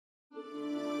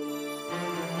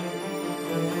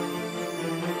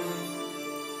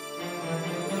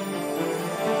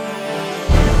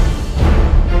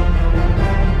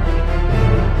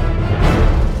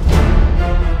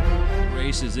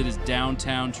it is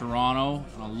downtown Toronto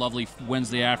on a lovely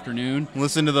Wednesday afternoon.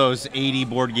 Listen to those 80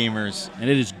 board gamers. And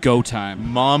it is go time.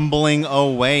 Mumbling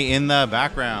away in the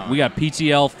background. We got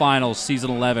PTL Finals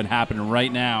Season 11 happening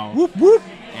right now. Whoop, whoop.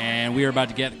 And we are about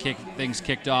to get things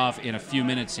kicked off in a few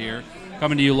minutes here.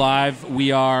 Coming to you live,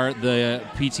 we are the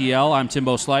PTL. I'm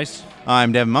Timbo Slice.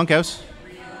 I'm Devon Monkhouse.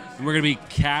 We're going to be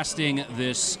casting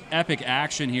this epic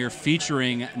action here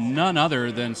featuring none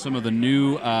other than some of the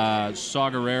new Saw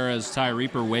Gerrera's TIE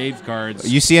Reaper wave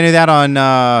cards. You see any of that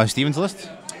on Steven's list?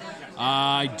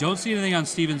 I don't see anything on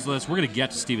Steven's list. We're going to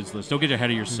get to Steven's list. Don't get ahead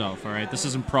of yourself, all right? This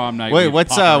isn't prom night. Wait,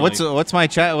 what's my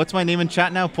chat? What's my name in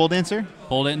chat now? Pole dancer?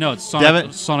 No, it's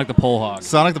Sonic the Pole Hog.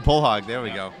 Sonic the Pole Hog. There we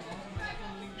go.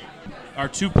 Our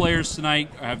two players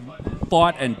tonight have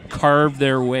fought and carved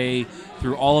their way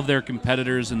through all of their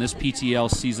competitors in this PTL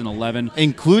Season 11.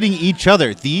 Including each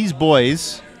other. These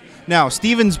boys. Now,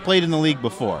 Steven's played in the league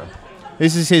before.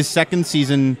 This is his second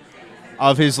season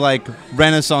of his,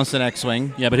 renaissance in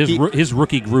X-Wing. Yeah, but his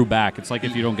rookie grew back. It's like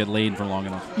if you don't get laid for long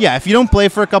enough. Yeah, if you don't play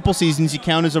for a couple seasons, you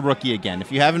count as a rookie again.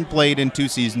 If you haven't played in 2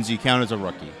 seasons, you count as a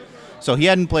rookie. So he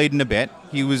hadn't played in a bit.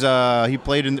 He was he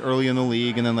played early in the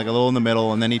league and then a little in the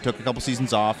middle, and then he took a couple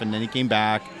seasons off, and then he came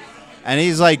back. And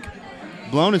he's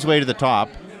blown his way to the top.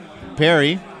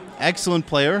 Perry, excellent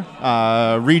player,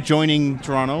 rejoining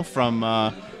Toronto from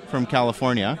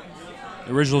California.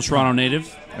 Original Toronto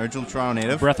native. Original Toronto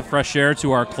native. Breath of fresh air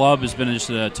to our club. Has been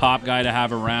just a top guy to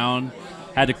have around.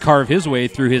 Had to carve his way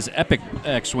through his epic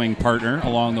X-Wing partner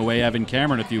along the way, Evan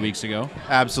Cameron, a few weeks ago.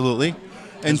 Absolutely.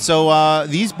 And so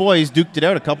these boys duked it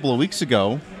out a couple of weeks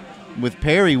ago with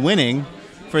Perry winning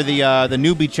for the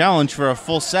newbie challenge for a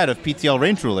full set of PTL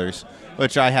range rulers,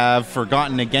 which I have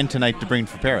forgotten again tonight to bring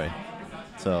for Perry.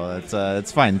 So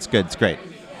it's fine. It's good. It's great.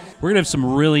 We're going to have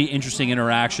some really interesting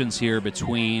interactions here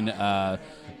between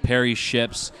Perry's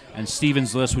ships and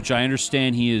Steven's list, which I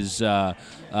understand he is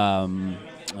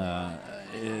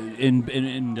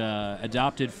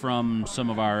adopted from some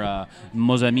of our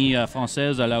nos amis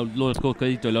français à l'autre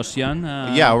côté de l'océan.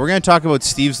 Yeah, we're going to talk about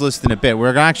Steve's list in a bit.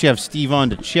 We're going to actually have Steve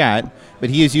on to chat, but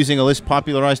he is using a list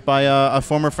popularized by a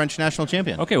former French national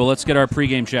champion. Okay, well, let's get our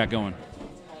pregame chat going.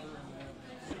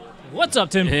 What's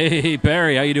up, Tim? Hey,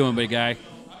 Barry. How you doing, big guy?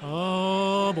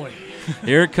 Oh, boy.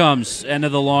 Here it comes. End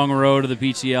of the long road of the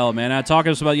PTL, man. Talk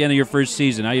to us about the end of your first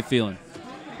season. How you feeling?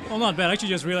 Well, not bad. I actually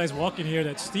just realized walking here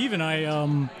that Steve and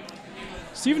I,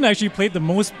 Steve actually played the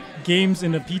most games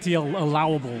in the PTL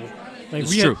allowable.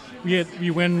 It's true. We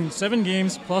win 7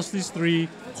 games plus these 3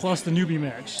 plus the newbie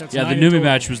match. That's yeah, the newbie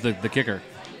match was the kicker.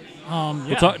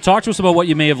 Yeah. Well, talk to us about what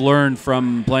you may have learned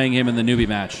from playing him in the newbie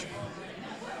match.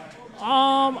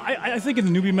 I think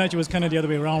in the newbie match it was kind of the other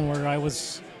way around, where my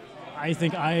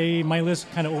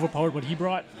list kind of overpowered what he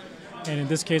brought, and in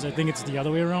this case I think it's the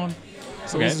other way around.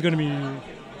 So okay. This is going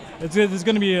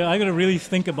to be. I got to really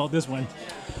think about this one.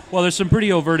 Well, there's some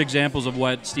pretty overt examples of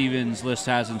what Steven's list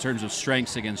has in terms of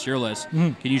strengths against your list.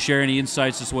 Mm-hmm. Can you share any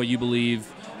insights as to what you believe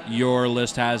your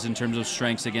list has in terms of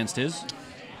strengths against his?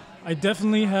 I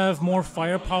definitely have more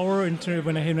firepower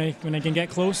when I can get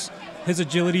close. His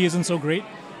agility isn't so great,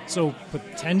 so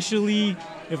potentially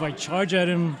if I charge at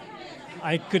him,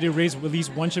 I could erase at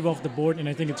least one ship off the board, and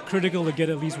I think it's critical to get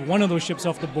at least one of those ships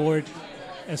off the board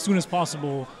as soon as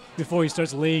possible before he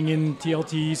starts laying in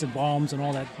TLTs and bombs and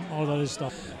all that other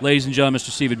stuff. Ladies and gentlemen, Mr.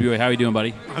 Steven Buey, how are you doing,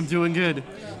 buddy? I'm doing good.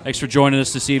 Thanks for joining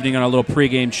us this evening on our little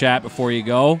pregame chat before you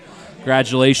go.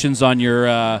 Congratulations on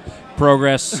your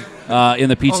progress in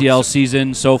the PTL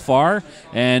season so far,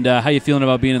 and how you feeling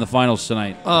about being in the finals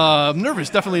tonight? Nervous,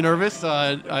 definitely nervous.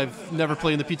 I've never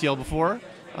played in the PTL before,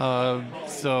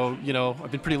 so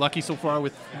I've been pretty lucky so far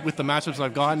with the matchups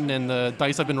I've gotten and the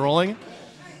dice I've been rolling.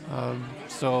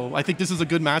 So I think this is a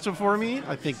good matchup for me.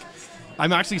 I think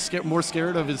I'm actually more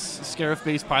scared of his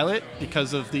Scarif-based pilot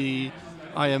because of the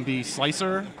IMB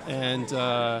slicer and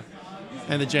the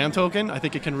jam token. I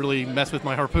think it can really mess with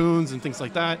my harpoons and things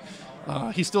like that.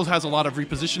 He still has a lot of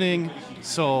repositioning,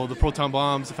 so the proton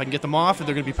bombs, if I can get them off, they're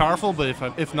going to be powerful. But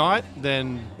if not,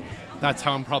 then that's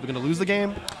how I'm probably going to lose the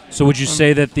game. So would you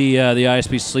say that the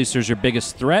ISB slicer is your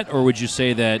biggest threat, or would you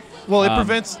say that? Well, it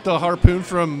prevents the harpoon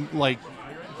from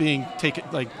getting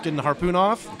the harpoon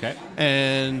off. Okay.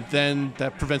 And then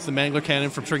that prevents the mangler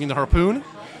cannon from triggering the harpoon.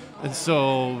 And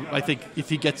so I think if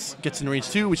he gets in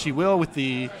range 2, which he will with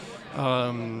the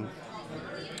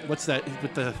what's that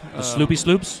with the Sloopy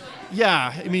Sloops?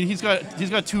 Yeah, I mean he's got a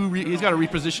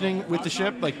repositioning with the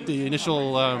ship, like the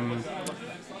initial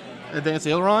advanced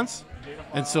ailerons,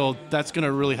 and so that's going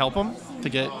to really help him to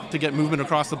get movement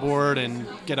across the board and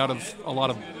get out of a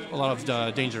lot of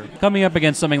danger. Coming up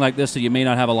against something like this that you may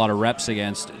not have a lot of reps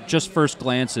against, just first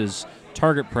glances,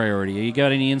 target priority. You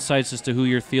got any insights as to who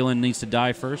you're feeling needs to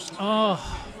die first?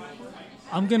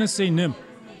 I'm going to say Nim.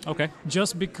 Okay.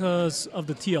 Just because of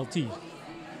the TLT.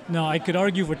 Now, I could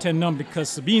argue for 10 Num because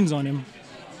Sabine's on him,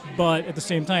 but at the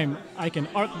same time, I can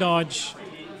arc dodge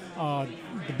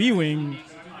the B-Wing.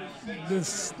 The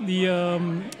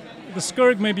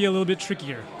Skirg may be a little bit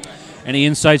trickier. Any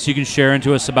insights you can share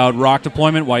into us about rock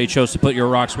deployment, why you chose to put your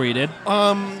rocks where you did?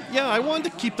 Yeah, I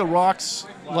wanted to keep the rocks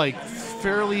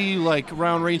fairly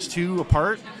around range 2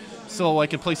 apart, so I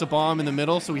can place a bomb in the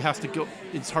middle. So he has to go.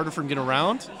 It's harder for him to get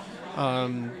around.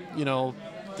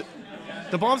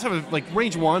 The bombs have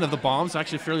range 1 of the bombs,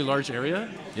 actually a fairly large area.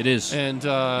 It is. And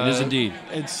it is indeed.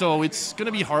 And so it's going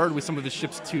to be hard with some of his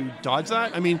ships to dodge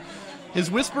that. I mean, his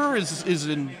Whisper is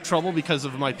in trouble because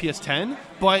of my PS10,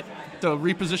 but the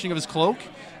repositioning of his cloak,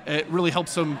 it really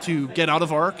helps him to get out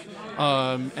of arc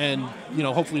and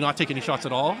hopefully not take any shots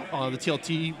at all. The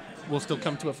TLT will still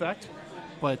come to effect,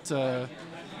 but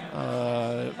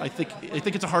I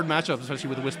think it's a hard matchup, especially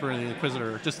with the Whisper and the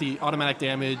Inquisitor. Just the automatic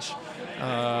damage,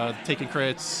 taking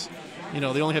crits.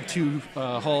 They only have 2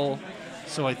 hull,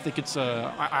 so I think it's.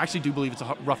 I actually do believe it's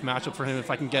a rough matchup for him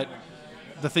if I can get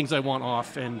the things I want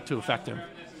off and to affect him.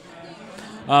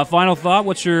 Final thought,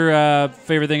 what's your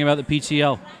favorite thing about the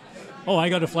PTL? Oh, I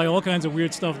got to fly all kinds of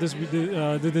weird stuff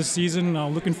this season.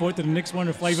 Looking forward to the next one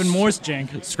to fly even more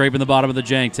jank. Scraping the bottom of the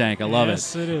jank tank. I love it.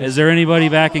 Yes, it is. Is there anybody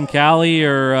back in Cali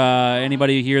or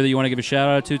anybody here that you want to give a shout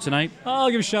out to tonight? I'll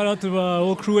give a shout out to the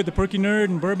whole crew at the Perky Nerd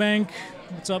in Burbank.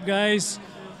 What's up, guys?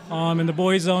 And the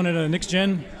boys down at Next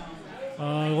Gen.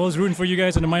 Always rooting for you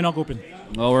guys in the Minoc Open.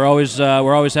 Well, we're always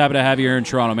happy to have you here in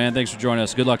Toronto, man. Thanks for joining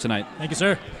us. Good luck tonight. Thank you,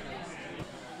 sir.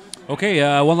 Okay,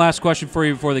 one last question for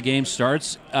you before the game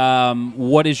starts.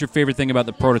 What is your favorite thing about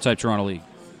the Prototype Toronto League?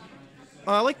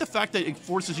 I like the fact that it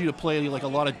forces you to play a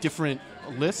lot of different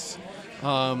lists.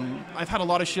 I've had a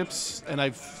lot of ships, and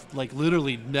I've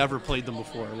literally never played them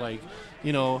before.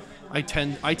 I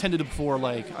tended to before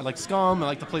I like Scum. I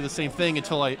like to play the same thing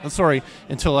until I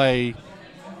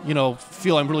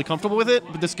feel I'm really comfortable with it.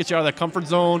 But this gets you out of that comfort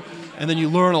zone, and then you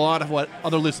learn a lot of what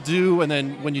other lists do, and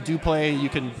then when you do play, you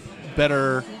can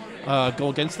better go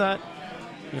against that.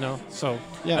 So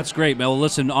yeah. That's great, Mel.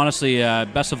 Listen, honestly,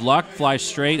 best of luck. Fly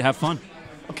straight. Have fun.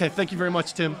 Okay, thank you very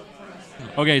much, Tim.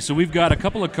 Okay, so we've got a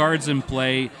couple of cards in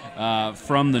play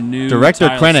from the new Director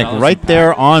Tile Krennic Salazar right pack.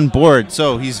 there on board.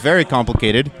 So he's very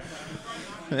complicated.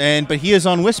 But he is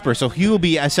on Whisper, so he will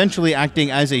be essentially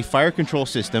acting as a fire control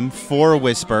system for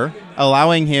Whisper,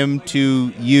 allowing him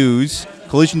to use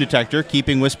collision detector,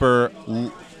 keeping Whisper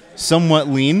somewhat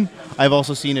lean. I've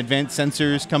also seen advanced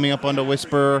sensors coming up onto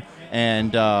Whisper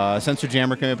and sensor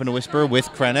jammer coming up onto Whisper with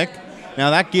Krennic.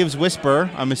 Now that gives Whisper,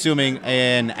 I'm assuming,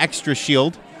 an extra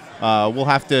shield. We'll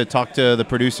have to talk to the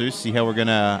producers, see how we're going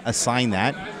to assign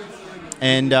that.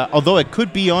 And although it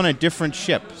could be on a different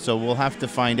ship, so we'll have to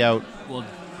find out. Well,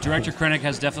 Director Krennic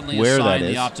has definitely Where assigned that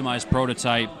the is. optimized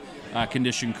prototype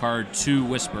condition card to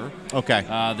Whisper. Okay.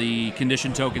 The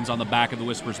condition token's on the back of the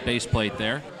Whisper's base plate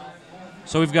there.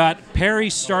 So we've got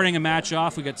Perry starting a match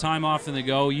off. We've got time off in the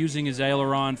go, using his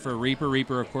aileron for Reaper.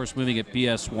 Reaper, of course, moving at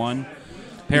PS1.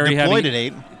 Perry deployed at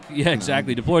 8. Yeah,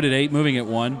 exactly. Deployed at 8, moving at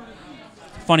 1.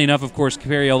 Funny enough, of course,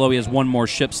 Perry, although he has one more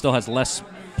ship, still has less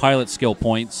pilot skill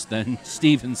points than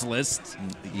Steven's list.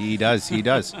 He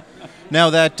does.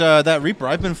 Now that Reaper,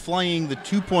 I've been flying the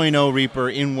 2.0 Reaper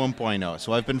in 1.0.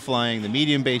 So I've been flying the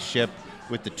medium-based ship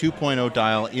with the 2.0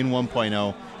 dial in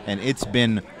 1.0, and it's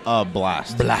been a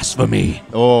blast. Blasphemy!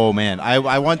 Oh man,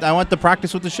 I want to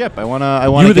practice with the ship. I want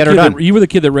to get her done. You were the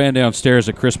kid that ran downstairs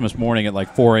at Christmas morning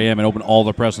at 4 a.m. and opened all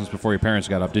the presents before your parents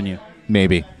got up, didn't you?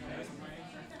 Maybe.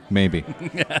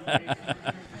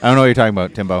 I don't know what you're talking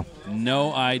about, Timbo.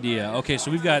 No idea. Okay, so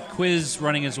we've got Quiz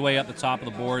running his way up the top of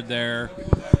the board there.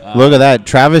 Look at that.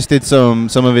 Travis did some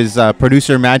of his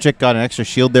producer magic, got an extra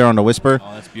shield there on the Whisper.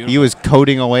 Oh, that's beautiful. He was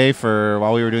coding away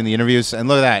while we were doing the interviews, and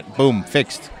look at that. Boom,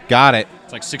 fixed. Got it.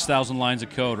 It's like 6,000 lines of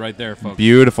code right there, folks.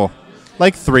 Beautiful.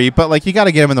 3, but you got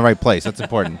to get him in the right place. That's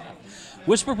important.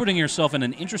 Whisper putting yourself in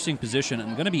an interesting position.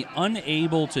 I'm going to be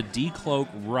unable to decloak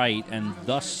right and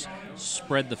thus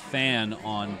spread the fan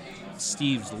on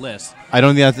Steve's list. I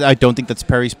don't think that's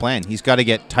Perry's plan. He's got to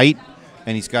get tight,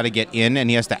 and he's got to get in, and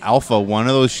he has to alpha one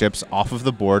of those ships off of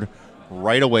the board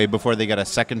right away before they get a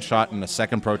second shot and a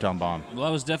second proton bomb. Well,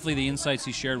 that was definitely the insights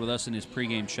he shared with us in his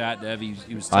pregame chat, Dev. He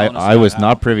was telling us I was how,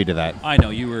 not privy to that. I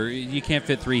know you can't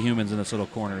fit 3 humans in this little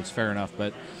corner. It's fair enough,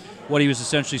 but what he was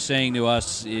essentially saying to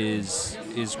us is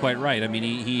quite right. I mean,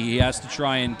 he has to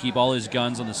try and keep all his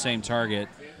guns on the same target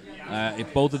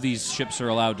if both of these ships are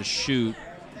allowed to shoot,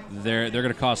 they're going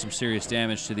to cause some serious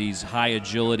damage to these high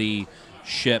agility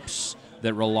ships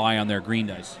that rely on their green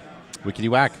dice. Wickety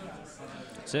whack.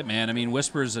 That's it, man. I mean,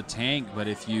 Whisper's a tank, but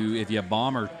if you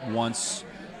bomb her once,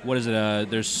 what is it?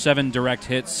 There's 7 direct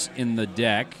hits in the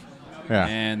deck,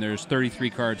 and there's 33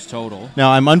 cards total.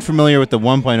 Now, I'm unfamiliar with the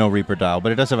 1.0 Reaper dial,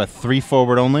 but it does have a 3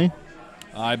 forward only.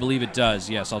 I believe it does.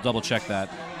 Yes, I'll double check that.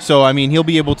 So, I mean, he'll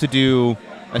be able to do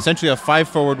essentially a 5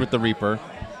 forward with the Reaper,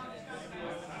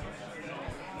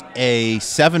 a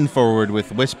 7 forward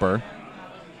with Whisper,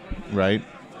 right?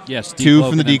 Yes, 2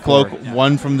 from the and then decloak, 4. Yeah.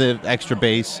 1 from the extra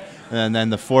base, and then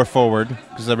the 4 forward,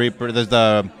 because the Reaper, there's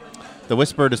the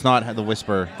Whisper does not have the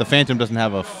Whisper. The Phantom doesn't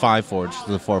have a 5 forward, just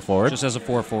a 4 forward. Just has a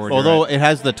 4 forward. Although right. it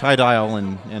has the tie dial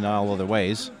in all other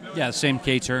ways. Yeah, same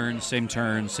K turns, same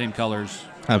colors.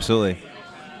 Absolutely.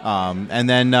 And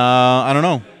then I don't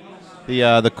know,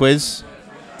 the quiz,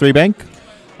 3 bank,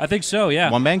 I think so. Yeah.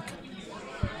 1 bank.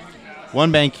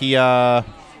 1 bank. He I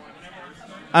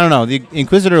don't know. The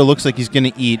Inquisitor looks like he's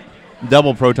going to eat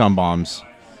double proton bombs,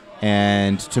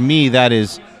 and to me that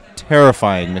is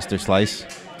terrifying, Mr. Slice.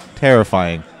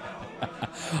 Terrifying.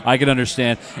 I can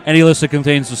understand. Any list that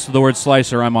contains the word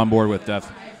slicer, I'm on board with, Dev.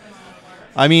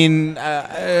 I mean,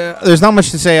 there's not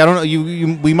much to say. I don't know.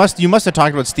 You must have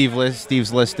talked about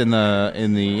Steve's list in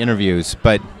the interviews,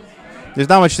 but there's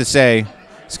not much to say.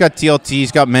 He's got TLT.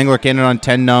 He's got Mangler Cannon on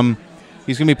 10 num.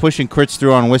 He's gonna be pushing crits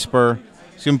through on Whisper.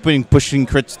 He's gonna be pushing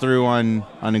crits through on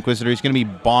Inquisitor. He's gonna be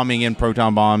bombing in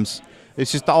proton bombs.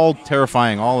 It's just all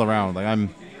terrifying all around. Like when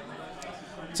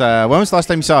was the last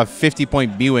time you saw a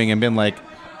 50-point B-wing and been like,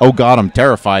 oh God, I'm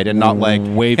terrified, and not like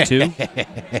Wave 2?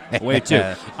 Wave 2.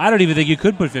 I don't even think you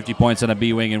could put 50 points on a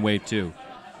B-wing in Wave 2.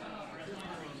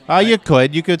 You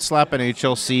could slap an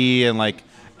HLC and like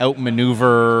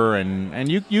outmaneuver, and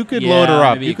you could load her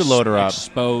up. You could load her up.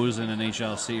 Expose in an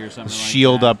HLC or something.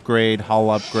 Shield like that. upgrade, hull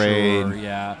upgrade. Sure,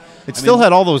 yeah. It still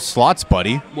had all those slots,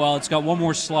 buddy. Well, it's got one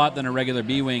more slot than a regular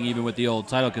B-wing, even with the old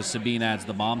title, because Sabine adds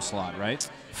the bomb slot, right?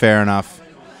 Fair enough.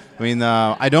 I mean,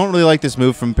 I don't really like this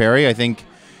move from Perry. I think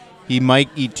he might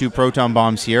eat 2 proton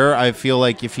bombs here. I feel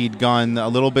like if he'd gone a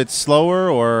little bit slower,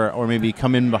 or maybe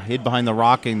come in, hid behind the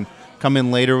rock and come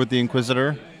in later with the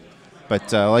Inquisitor.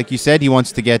 But like you said, he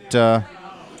wants to get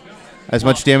as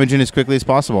much damage in as quickly as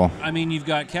possible. I mean, you've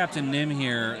got Captain Nim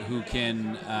here who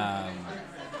can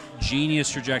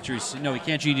genius trajectory. No, he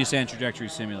can't genius and trajectory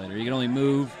simulator. He can only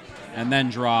move and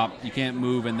then drop. You can't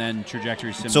move and then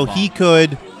trajectory simulator. So he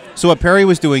could. So what Perry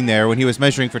was doing there when he was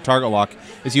measuring for target lock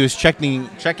is he was checking.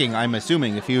 I'm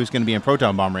assuming if he was going to be in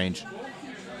proton bomb range.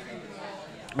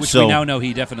 Which we now know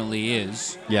he definitely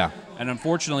is. Yeah. And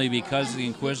unfortunately, because the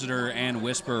Inquisitor and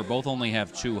Whisper both only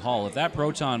have 2 hull, if that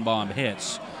proton bomb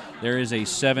hits, there is a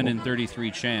 7 in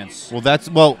 33 chance.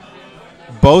 Well,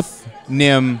 both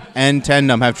Nim and 10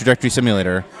 num have trajectory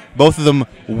simulator. Both of them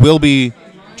will be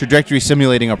trajectory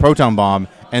simulating a proton bomb,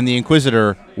 and the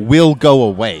Inquisitor will go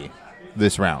away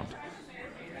this round.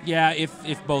 Yeah,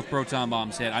 if both proton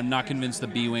bombs hit. I'm not convinced the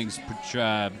B-Wings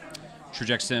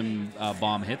trajectory sim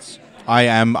bomb hits. I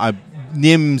am.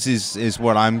 Nims is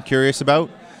what I'm curious about,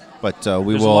 but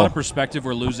There's a lot of perspective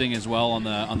we're losing as well on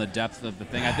the depth of the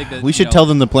thing. I think that we should tell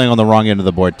them they're playing on the wrong end of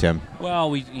the board, Tim.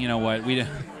 Well, you know what,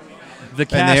 the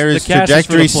cast. And there's the cast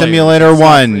trajectory is for the simulator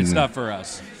 1. It's not for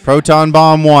us. Proton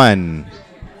bomb 1.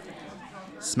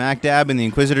 Smack dab in the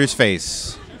Inquisitor's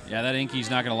face. Yeah, that Inky's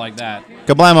not going to like that.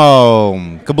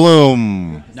 Kablamo!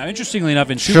 Kabloom! Now, interestingly enough,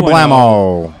 in 2.0,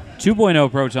 Shablamo! 2.0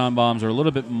 proton bombs are a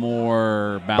little bit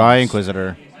more balanced. By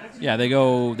Inquisitor. Yeah, they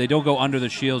don't go under the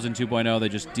shields in 2.0. They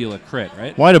just deal a crit,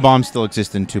 right? Why do bombs still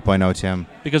exist in 2.0, Tim?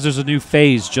 Because there's a new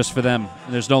phase just for them.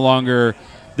 There's no longer.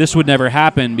 This would never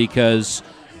happen because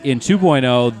in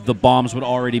 2.0 the bombs would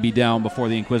already be down before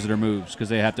the Inquisitor moves because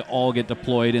they have to all get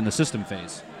deployed in the system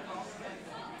phase.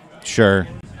 Sure.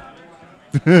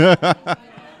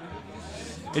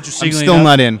 Interestingly I'm still enough,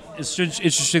 not in. It's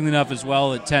interestingly enough as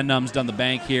well that 10 num's done the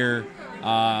bank here,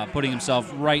 putting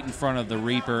himself right in front of the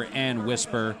Reaper and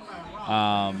Whisper.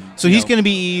 So he's going to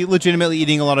be legitimately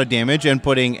eating a lot of damage and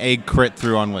putting a crit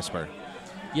through on Whisper.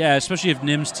 Yeah, especially if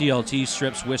Nim's TLT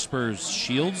strips Whisper's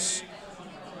shields.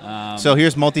 So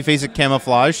here's multiphasic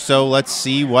camouflage. So let's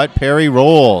see what Perry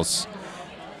rolls.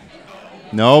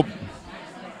 Nope.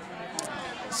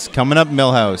 It's coming up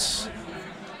Millhouse.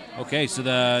 Okay, so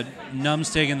the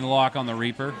Num's taking the lock on the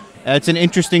Reaper. It's an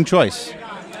interesting choice.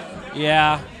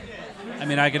 Yeah. I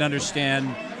mean, I can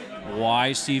understand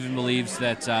why Steven believes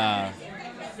that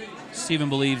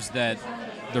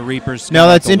the Reaper's No,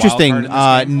 that's the wild interesting. card in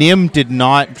this game. Nim did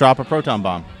not drop a proton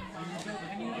bomb.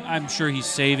 I'm sure he's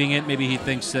saving it. Maybe he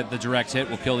thinks that the direct hit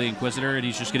will kill the Inquisitor, and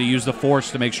he's just going to use the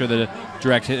Force to make sure the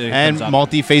direct hit And comes up.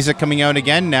 multi-phasic coming out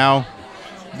again now.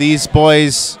 These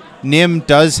boys, Nim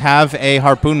does have a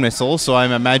harpoon missile, so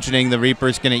I'm imagining the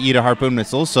Reaper's going to eat a harpoon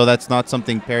missile, so that's not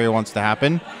something Perry wants to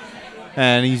happen.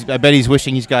 And I bet he's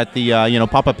wishing he's got the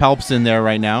Papa Palps in there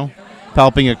right now,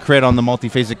 palping a crit on the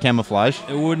multi-phasic camouflage.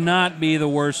 It would not be the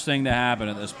worst thing to happen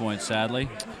at this point, sadly.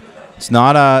 It's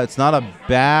not a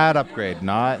bad upgrade,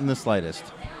 not in the slightest.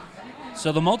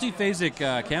 So the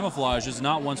multi-phasic camouflage is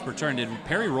not once per turn. Did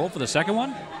Perry roll for the second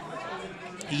one?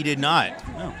 He did not.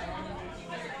 No.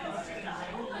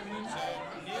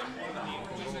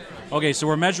 Okay, so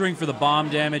we're measuring for the bomb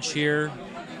damage here,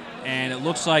 and it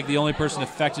looks like the only person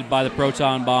affected by the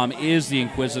proton bomb is the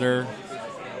Inquisitor.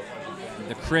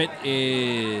 The crit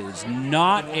is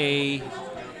not a...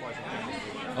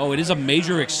 Oh, it is a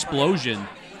major explosion.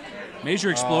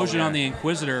 Major explosion on the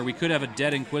Inquisitor. We could have a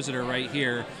dead Inquisitor right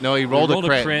here. No, he rolled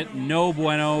a crit. No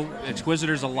bueno.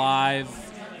 Inquisitor's alive.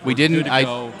 We didn't.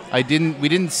 I didn't. We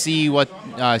didn't see what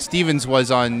Stevens was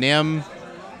on Nim,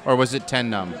 or was it 10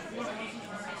 Num?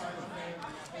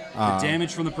 The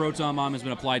damage from the proton bomb has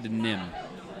been applied to Nim.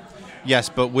 Yes,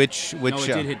 but which? No, it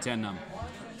did hit 10 Num.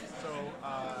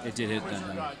 It did hit 10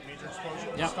 Num.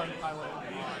 Yep.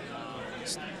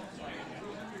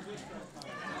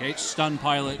 Okay, stun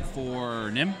pilot for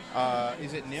Nim.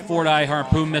 Is it Nim? 4-die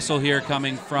harpoon missile here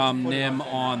coming from Nim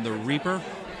on the Reaper.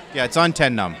 Yeah, it's on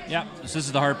 10 Num. Yep, this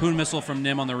is the harpoon missile from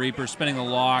Nim on the Reaper, spinning the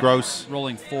lock. Gross.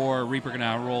 Rolling 4. Reaper going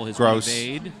to roll his Gross.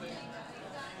 evade.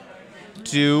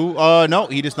 2. No,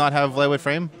 he does not have lightweight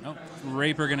frame. Nope.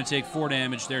 Reaper going to take 4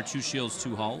 damage there, 2 shields,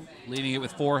 2 hull, leaving it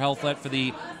with 4 health left for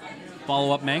the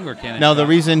follow-up Mangler cannon. Now, the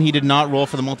reason he did not roll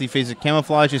for the multi-phasic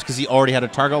camouflage is because he already had a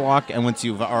target lock, and once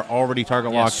you are already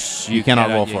target locked, you cannot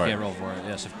roll for it. You can't roll for it,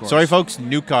 yes, of course. Sorry, folks,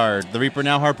 new card. The Reaper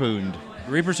now harpooned.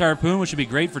 The Reaper's harpoon, which would be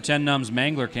great for 10 Num's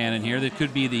Mangler cannon here. That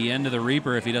could be the end of the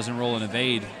Reaper if he doesn't roll an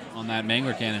evade on that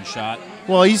Mangler cannon shot.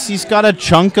 Well, he's got a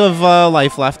chunk of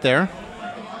life left there.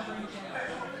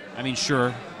 I mean,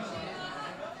 sure.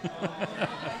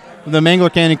 The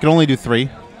Mangler cannon can only do 3.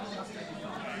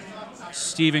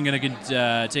 Steven going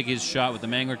to take his shot with the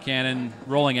Mangler cannon,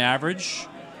 rolling average.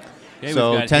 Okay,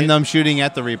 so we've got 10 Num shooting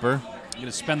at the Reaper. Going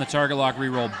to spend the target lock,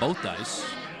 re-roll both dice.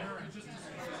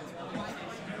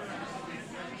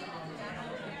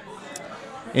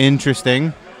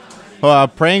 Interesting.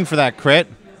 Praying for that crit.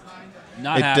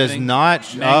 Not it happening. does not.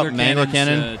 Mangler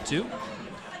cannon. 2.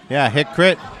 Yeah, hit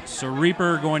crit. So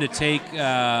Reaper going to take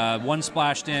 1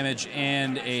 splash damage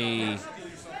and a...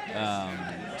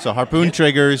 so Harpoon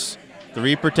triggers. The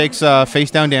Reaper takes a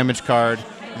face-down damage card.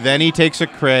 Then he takes a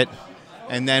crit.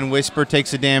 And then Whisper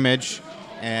takes a damage.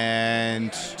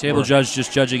 And... Table judge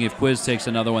just judging if Quiz takes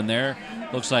another one there.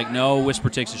 Looks like no. Whisper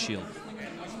takes a shield.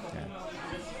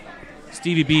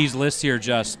 Stevie B's list here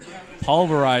just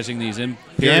pulverizing these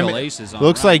Imperial Aces. On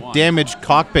looks like 1. damage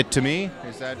cockpit to me.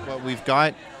 Is that what we've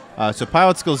got? So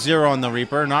pilot skill 0 on the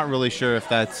Reaper. Not really sure if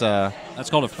that's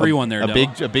called a free one there.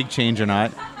 A big change or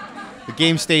not. The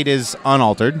game state is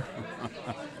unaltered.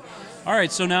 All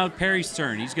right, so now Perry's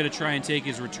turn. He's going to try and take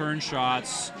his return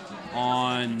shots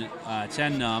on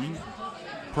 10 Num.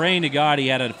 Praying to God he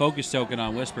had a focus token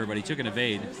on Whisper, but he took an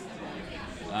evade.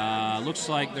 Looks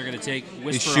like they're going to take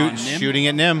Whisper on Nim. Shooting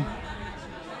at Nim.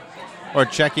 Or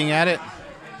checking at it.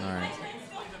 All right.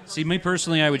 See, me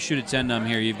personally, I would shoot at 10 Num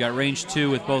here. You've got range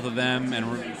 2 with both of them,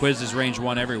 and Quiz is range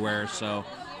 1 everywhere. So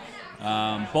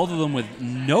both of them with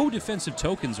no defensive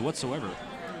tokens whatsoever.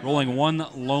 Rolling 1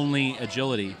 lonely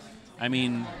agility. I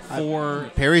mean, 4,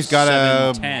 Perry's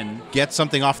got 10. Get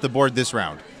something off the board this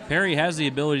round. Perry has the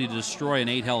ability to destroy an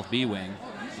 8 health B-Wing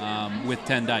with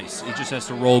 10 dice. He just has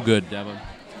to roll good, Devon.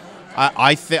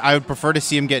 I would prefer to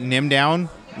see him get Nim down,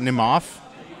 Nim off,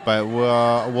 but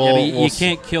you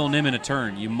can't kill Nim in a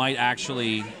turn. You might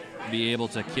actually be able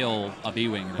to kill a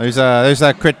B-Wing. There's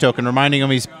that crit token reminding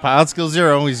him he's pilot skill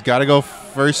 0. He's got to go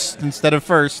first instead of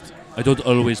first. I don't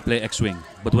always play X-Wing,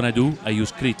 but when I do, I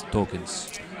use crit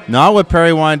tokens. Not what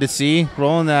Perry wanted to see.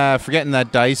 Forgetting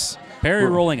that dice. Perry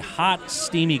rolling hot,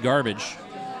 steamy garbage.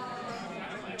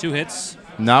 2 hits.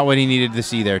 Not what he needed to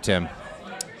see there, Tim.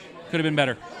 Could have been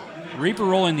better. Reaper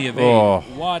rolling the evade. Oh.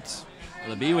 What?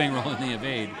 The B-Wing rolling the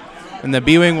evade. And the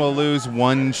B-Wing will lose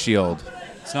 1 shield.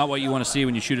 It's not what you want to see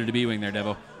when you shoot at a B-Wing there,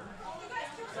 Devo.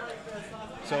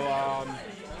 So,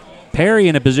 Perry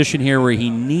in a position here where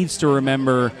he needs to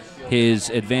remember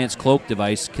his advanced cloak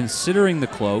device, considering the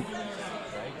cloak,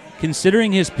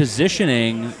 considering his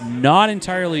positioning, not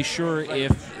entirely sure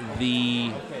if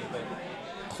the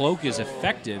cloak is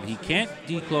effective. He can't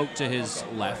decloak to his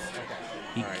left.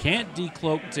 He can't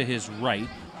decloak to his right.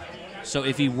 So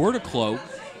if he were to cloak,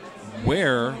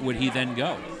 where would he then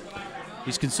go?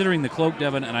 He's considering the cloak,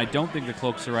 Devon, and I don't think the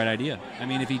cloak's the right idea. I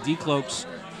mean, if he decloaks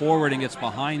forward and gets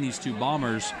behind these two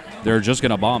bombers, they're just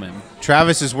going to bomb him.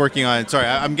 Travis is working on it. Sorry,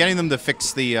 I'm getting them to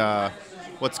fix the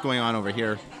what's going on over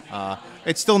here.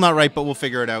 It's still not right, but we'll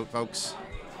figure it out, folks.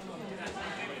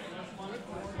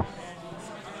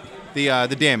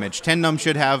 The damage. 10 Num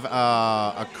should have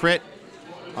a crit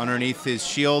underneath his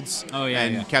shields. Oh, yeah,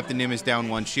 and yeah. Captain Nim is down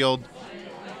 1 shield.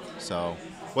 So,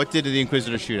 what did the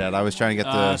Inquisitor shoot at? I was trying to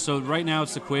get the... So right now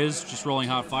it's the quiz, just rolling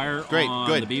hot fire Great, on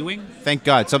good. the B-Wing. Thank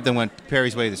God, something went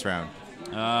Perry's way this round.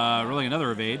 Rolling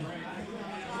another evade.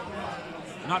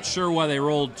 Not sure why they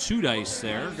rolled 2 dice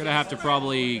there. Going to have to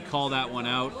probably call that one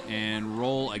out and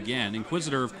roll again.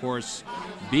 Inquisitor, of course,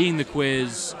 being the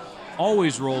quiz,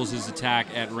 always rolls his attack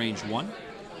at range 1.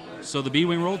 So the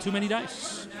B-Wing rolled too many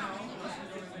dice.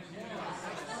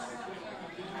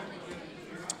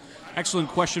 Excellent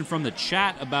question from the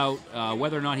chat about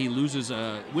whether or not he loses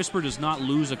Whisper does not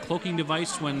lose a cloaking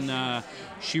device when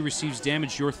she receives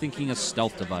damage. You're thinking a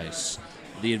stealth device.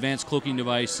 The advanced cloaking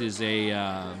device is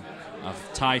a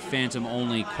TIE Phantom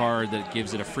only card that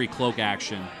gives it a free cloak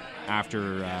action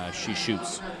after she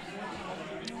shoots.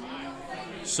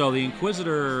 So the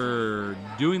Inquisitor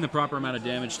doing the proper amount of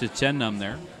damage to 10 Num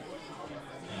there.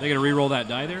 They gonna re-roll that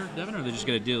die there, Devon, or are they just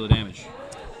gonna deal the damage?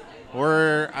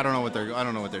 Or I don't know what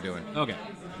they're doing. Okay,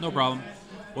 no problem.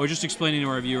 Well, just explaining to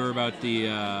our viewer about the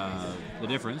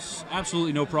difference.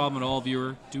 Absolutely no problem at all,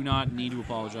 viewer. Do not need to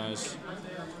apologize.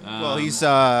 Well, he's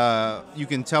you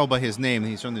can tell by his name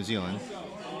he's from New Zealand.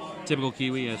 Typical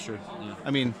Kiwi, yeah, sure. Yeah.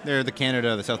 I mean, they're the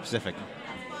Canada of the South Pacific.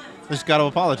 They just got to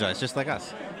apologize, just like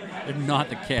us. They're not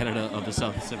the Canada of the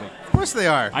South Pacific. Of course they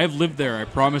are. I have lived there. I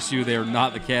promise you, they are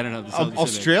not the Canada of the South Pacific.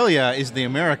 Australia is the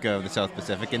America of the South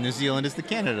Pacific, and New Zealand is the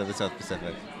Canada of the South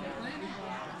Pacific.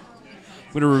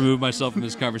 I'm going to remove myself from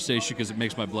this conversation because it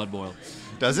makes my blood boil.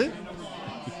 Does it?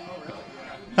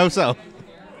 How so?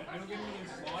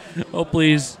 Oh,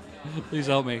 please. Please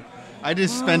help me. I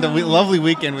just spent a lovely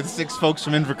weekend with 6 folks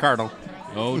from Invercargill.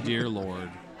 Oh, dear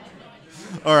Lord.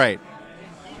 All right.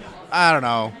 I don't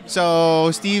know.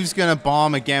 So Steve's going to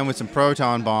bomb again with some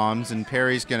proton bombs, and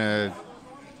Perry's going to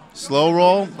slow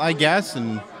roll, I guess,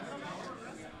 and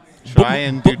try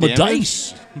and do damage.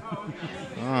 Dice.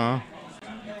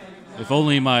 If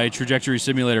only my trajectory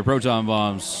simulator proton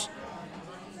bombs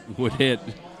would hit.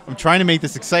 I'm trying to make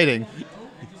this exciting.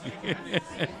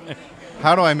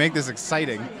 How do I make this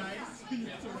exciting?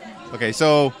 Okay,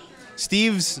 so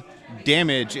Steve's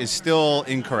damage is still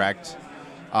incorrect.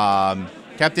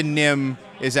 Captain Nim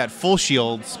is at full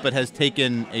shields, but has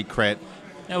taken a crit.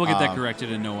 Yeah, we'll get that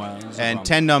corrected in no while. And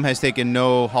 10 Num has taken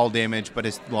no hull damage, but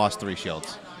has lost 3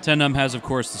 shields. 10 Num has, of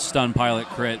course, the stun pilot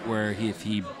crit, where if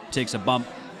he takes a bump,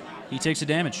 he takes a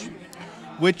damage.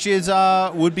 Which is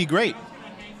would be great.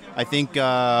 I think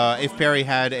if Perry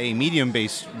had a medium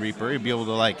base Reaper, he'd be able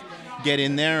to get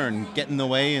in there and get in the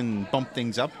way and bump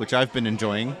things up, which I've been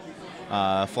enjoying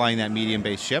flying that medium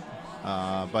base ship.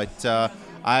 I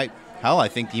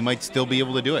think he might still be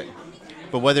able to do it.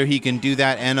 But whether he can do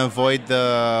that and avoid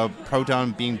the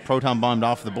being proton bombed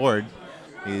off the board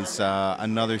is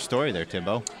another story there,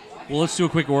 Timbo. Well, let's do a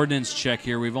quick ordnance check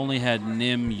here. We've only had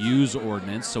Nim use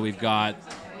ordnance, so we've got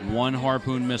 1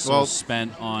 harpoon missile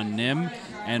spent on Nim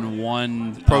and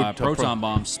 1 proton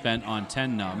bomb spent on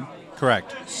 10 Num.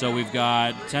 Correct. So we've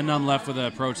got 10 Num left with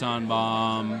a proton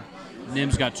bomb.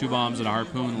 Nim's got 2 bombs and a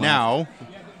harpoon left. Now,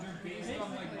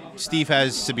 Steve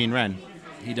has Sabine Wren.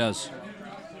 He does.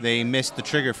 They missed the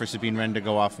trigger for Sabine Wren to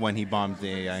go off when he bombed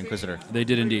the Inquisitor. They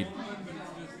did indeed.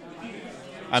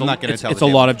 I'm not going to tell It's a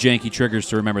lot of janky triggers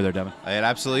to remember there, Devon. It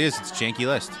absolutely is. It's a janky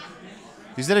list.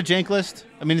 Is that a jank list?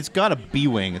 I mean, it's got a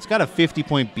B-Wing. It's got a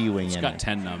 50-point B-Wing in it. It's got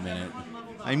 10 Num in it.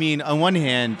 I mean, on one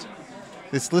hand,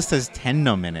 this list has 10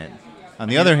 Num in it. On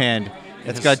the other hand,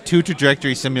 it's got 2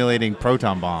 trajectory simulating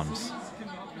proton bombs.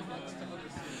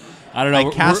 I don't know.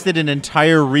 I casted an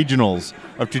entire regionals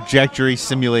of trajectory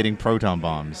simulating proton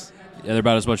bombs. Yeah, they're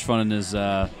about as much fun as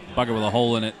bucket with a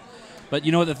hole in it. But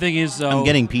you know what the thing is, though? I'm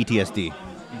getting PTSD.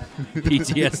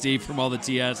 PTSD from all the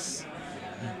TS.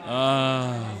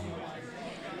 All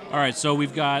right, so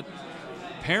we've got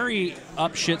Perry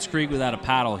up Schitt's Creek without a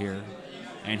paddle here,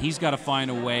 and he's got to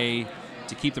find a way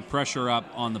to keep the pressure up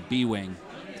on the B-Wing.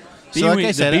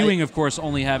 The B-Wing, of course,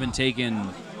 only having taken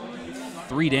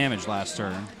 3 damage last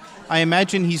turn. I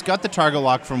imagine he's got the target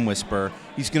lock from Whisper.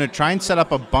 He's going to try and set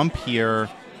up a bump here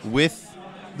with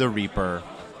the Reaper,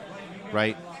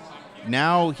 right?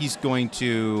 Now he's going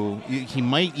to... He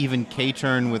might even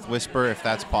K-turn with Whisper if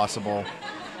that's possible.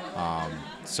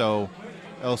 So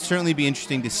it'll certainly be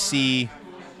interesting to see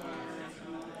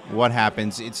what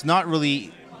happens. It's not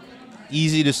really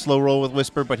easy to slow roll with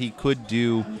Whisper, but he could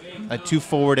do a 2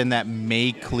 forward, and that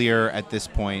may clear at this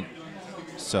point.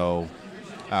 So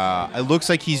it looks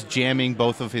like he's jamming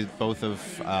both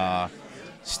of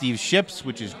Steve's ships,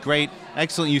 which is great.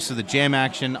 Excellent use of the jam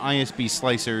action, ISB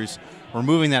slicers,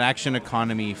 removing that action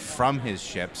economy from his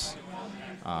ships,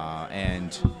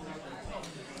 and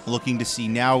looking to see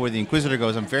now where the Inquisitor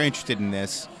goes. I'm very interested in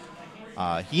this.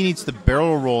 He needs to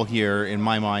barrel roll here, in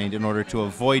my mind, in order to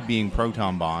avoid being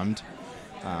proton bombed.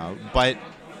 But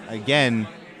again,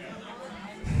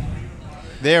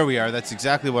 there we are. That's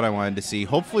exactly what I wanted to see.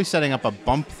 Hopefully setting up a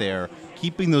bump there,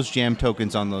 keeping those jam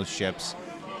tokens on those ships,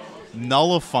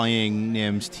 nullifying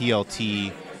Nim's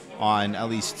TLT on at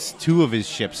least 2 of his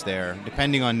ships there,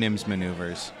 depending on Nim's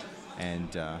maneuvers.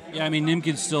 And yeah, I mean, Nim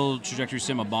can still trajectory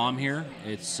sim a bomb here.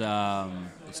 It's not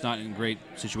in a great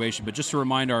situation, but just to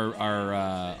remind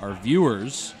our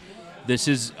viewers, this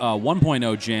is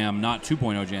 1.0 jam, not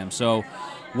 2.0 jam. So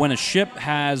when a ship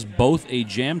has both a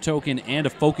jam token and a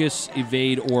focus,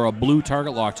 evade, or a blue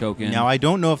target lock token. Now, I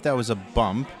don't know if that was a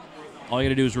bump. All you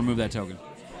got to do is remove that token.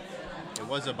 It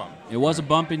was a bump. It was a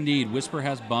bump indeed. Whisper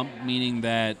has bump, meaning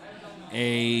that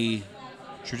a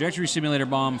trajectory simulator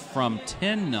bomb from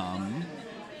 10 num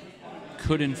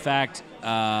could in fact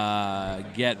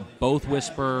get both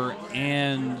Whisper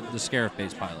and the Scarif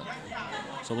base pilot.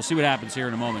 So we'll see what happens here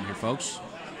in a moment here, folks.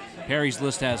 Perry's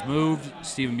list has moved.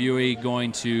 Stephen Buey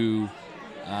going to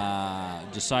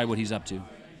decide what he's up to.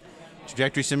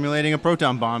 Trajectory simulating a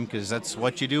proton bomb, because that's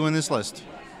what you do in this list.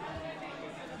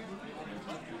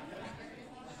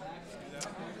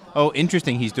 Oh,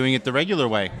 interesting. He's doing it the regular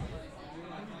way.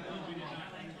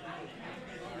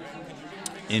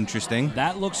 Interesting.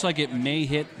 That looks like it may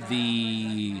hit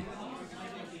the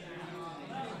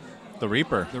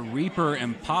Reaper. The Reaper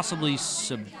and possibly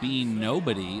Sabine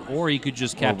Nobody, or he could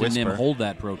just Captain Nim hold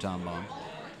that proton bomb.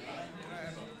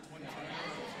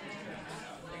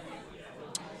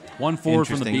 1 forward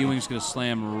from the B-Wing's going to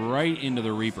slam right into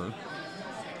the Reaper.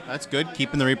 That's good.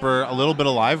 Keeping the Reaper a little bit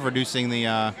alive, reducing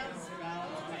the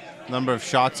number of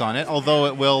shots on it, although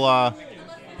it will...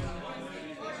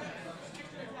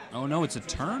 Oh, no, it's a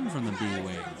turn from the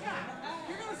B-Wing.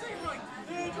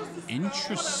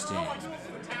 Interesting.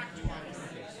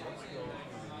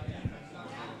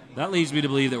 That leads me to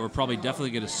believe that we're probably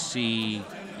definitely going to see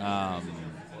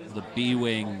the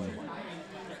B-Wing...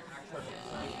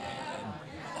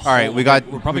 All right, we're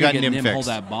probably going to get Nim Nim hold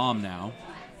that bomb now.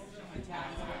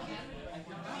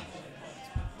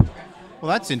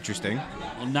 Well, that's interesting.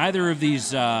 Well, neither of these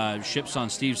ships on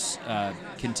Steve's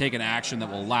can take an action that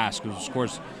will last, because, of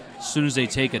course, as soon as they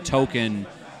take a token,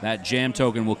 that jam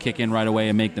token will kick in right away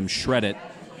and make them shred it.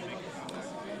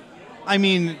 I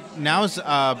mean, now's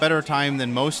a better time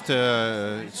than most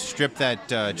to strip that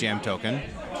jam token.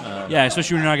 Yeah,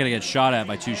 especially when you're not going to get shot at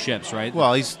by 2 ships, right?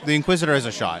 Well, the Inquisitor has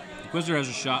a shot. Inquisitor has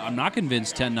a shot. I'm not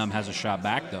convinced 10 num has a shot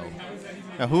back, though.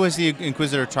 Now, who has the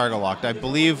Inquisitor target locked? I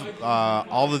believe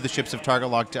all of the ships have target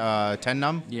locked 10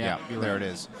 num. Yeah, there right. it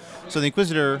is. So the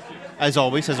Inquisitor, as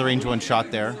always, has a range 1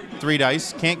 shot there. 3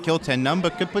 dice. Can't kill 10 num,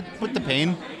 but could put the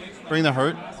pain, bring the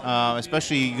hurt.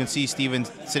 Especially, you can see Steven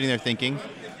sitting there thinking.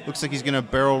 Looks like he's going to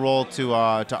barrel roll to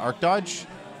arc dodge.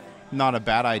 Not a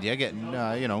bad idea.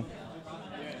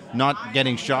 Not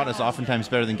getting shot is oftentimes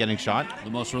better than getting shot. The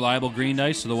most reliable green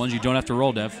dice are the ones you don't have to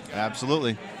roll, Dev.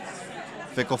 Absolutely.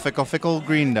 Fickle, fickle, fickle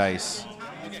green dice.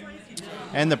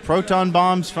 And the proton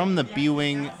bombs from the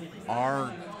B-Wing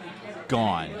are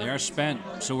gone. They are spent.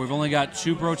 So we've only got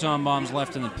 2 proton bombs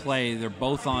left in the play. They're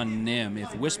both on Nim.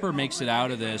 If Whisper makes it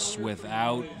out of this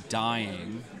without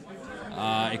dying,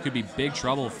 it could be big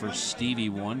trouble for Stevie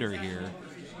Wonder here.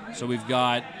 So we've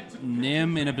got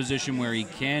Nim in a position where he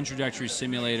can trajectory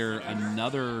simulator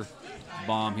another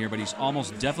bomb here, but he's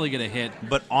almost definitely going to hit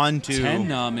but onto 10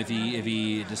 num if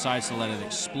he decides to let it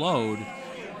explode.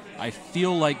 I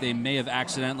feel like they may have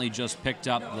accidentally just picked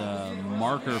up the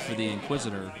marker for the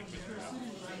Inquisitor.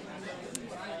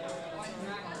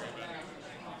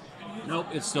 Nope,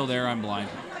 it's still there. I'm blind.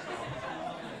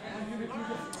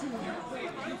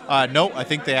 No, I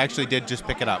think they actually did just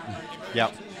pick it up.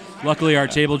 Yep. Luckily, our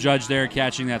table judge there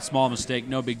catching that small mistake,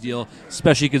 no big deal,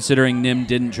 especially considering Nim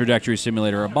didn't trajectory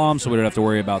simulator a bomb, so we don't have to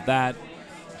worry about that.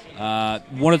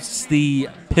 What's the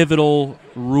pivotal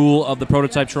rule of the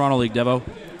Prototype Toronto League, Devo?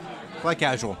 Play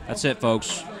casual. That's it,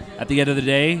 folks. At the end of the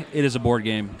day, it is a board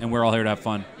game, and we're all here to have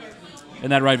fun. Isn't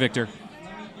that right, Victor?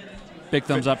 Big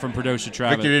thumbs up from producer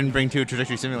Travis. Victor didn't bring 2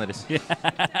 trajectory simulators.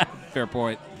 Fair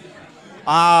point.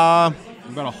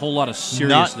 About a whole lot of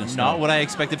seriousness. Not what I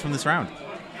expected from this round.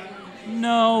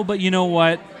 No, but you know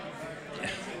what?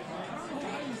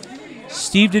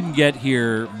 Steve didn't get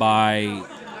here by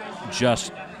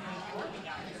just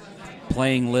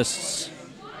playing lists.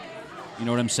 You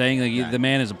know what I'm saying? Like, the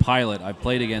man is a pilot. I've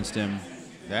played against him.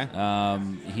 Yeah.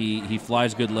 He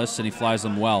flies good lists and he flies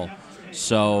them well.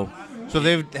 So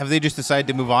have they just decided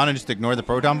to move on and just ignore the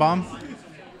proton bomb?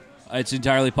 it's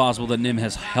entirely possible that Nim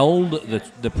has held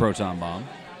the proton bomb.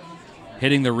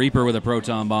 Hitting the Reaper with a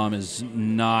proton bomb is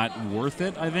not worth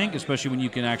it, I think, especially when you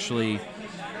can actually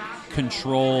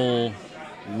control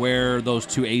where those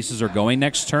two aces are going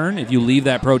next turn. If you leave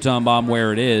that proton bomb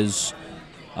where it is,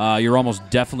 you're almost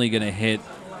definitely going to hit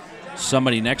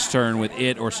somebody next turn with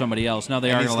it or somebody else. Now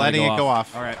they are going to let it go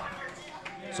off. All right.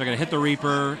 So I got to hit the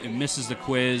Reaper. It misses the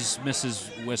quiz, misses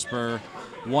Whisper.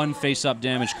 One face-up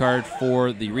damage card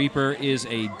for the Reaper is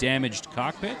a damaged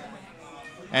cockpit.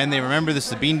 And they remember the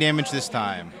Sabine damage this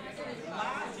time.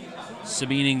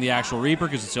 Sabining the actual Reaper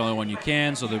because it's the only one you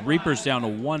can. So the Reaper's down to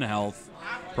 1 health.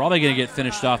 Probably going to get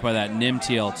finished off by that Nim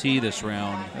TLT this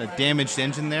round. A damaged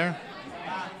engine there.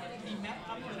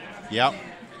 Yep,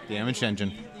 damaged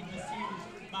engine.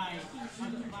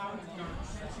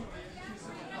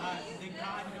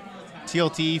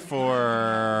 TLT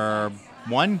for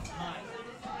 1.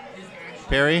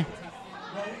 Perry.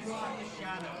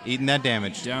 Eating that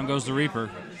damage. Down goes the Reaper.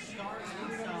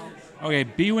 Okay,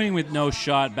 B-Wing with no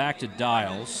shot, back to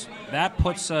Dials. That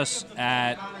puts us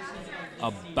at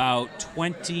about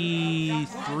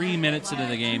 23 minutes into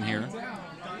the game here.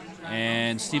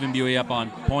 And Stephen Buey up on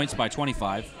points by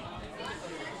 25.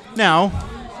 Now,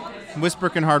 Whisper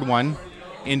can hard 1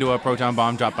 into a proton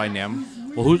bomb dropped by Nim.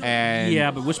 Well,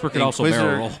 but Whisper could also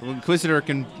barrel roll. Inquisitor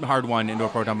can hard 1 into a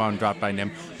proton bomb dropped by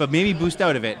Nim, but maybe boost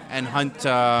out of it and hunt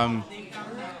the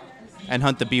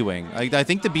B-Wing. I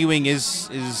think the B-Wing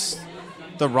is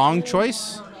the wrong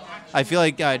choice. I feel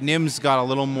like Nim's got a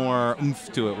little more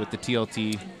oomph to it with the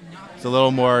TLT. It's a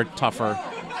little more tougher.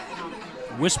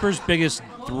 Whisper's biggest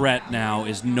threat now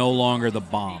is no longer the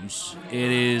bombs.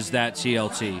 It is that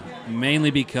TLT,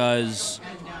 mainly because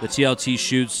the TLT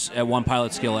shoots at 1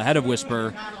 pilot skill ahead of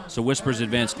Whisper, so Whisper's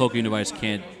advanced cloaking device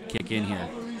can't kick in here.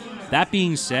 That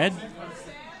being said,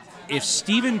 if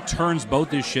Steven turns both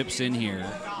his ships in here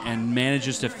and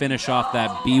manages to finish off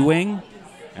that B-Wing,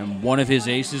 and one of his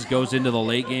aces goes into the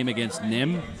late game against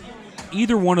Nim,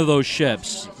 either one of those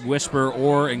ships, Whisper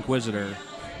or Inquisitor,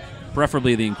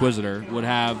 preferably the Inquisitor, would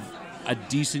have a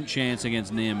decent chance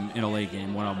against Nim in a late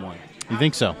game one-on-one. You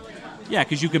think so? Yeah,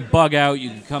 because you can bug out, you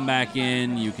can come back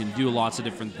in, you can do lots of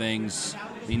different things.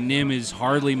 The Nim is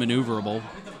hardly maneuverable.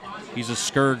 He's a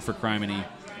Skurg for criminy.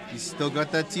 He's still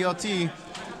got that TLT.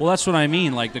 Well, that's what I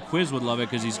mean. Like, the Quiz would love it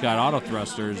because he's got auto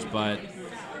thrusters, but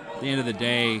at the end of the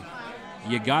day,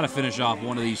 you got to finish off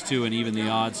one of these two and even the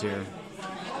odds here.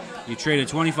 You traded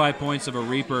 25 points of a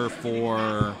Reaper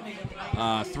for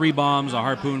 3 bombs, a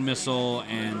Harpoon missile,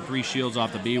 and 3 shields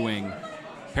off the B-Wing.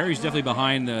 Perry's definitely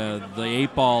behind the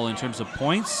 8-ball in terms of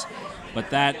points, but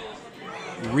that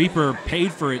Reaper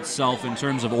paid for itself in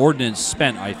terms of ordnance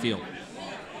spent, I feel.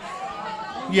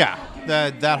 Yeah,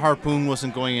 that Harpoon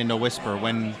wasn't going into Whisper.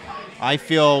 When I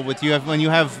feel when you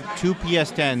have 2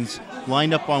 PS10s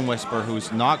lined up on Whisper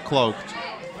who's not cloaked,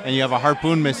 and you have a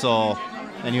Harpoon missile,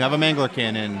 and you have a Mangler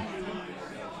cannon,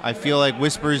 I feel like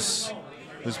Whisper's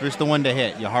the one to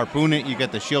hit. You Harpoon it, you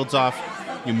get the shields off,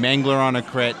 you Mangler on a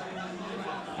crit,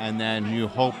 and then you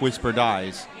hope Whisper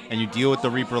dies, and you deal with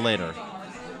the Reaper later.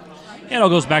 Yeah, it all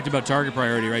goes back to about target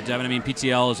priority, right, Devon? I mean,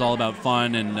 PTL is all about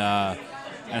fun and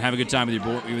have a good time with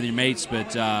your mates,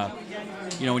 but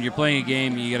when you're playing a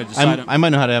game, you got to decide. I might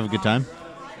know how to have a good time.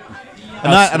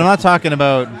 I'm not talking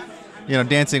about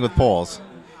dancing with poles.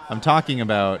 I'm talking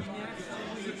about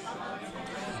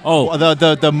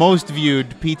the most viewed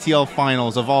PTL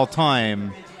finals of all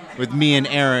time, with me and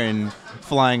Aaron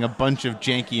flying a bunch of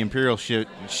janky Imperial shit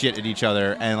at each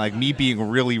other, and like me being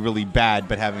really, really bad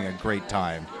but having a great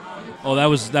time. Oh, that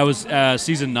was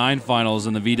season 9 finals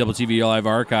in the VWTV Live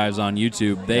archives on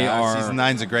YouTube. Season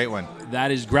 9's a great one.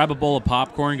 That is, grab a bowl of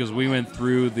popcorn because we went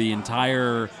through the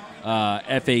entire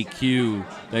FAQ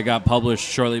that got published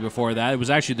shortly before that. It was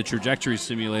actually the Trajectory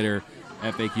Simulator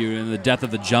FAQ and the Death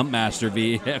of the Jumpmaster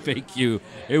FAQ.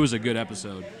 It was a good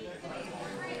episode.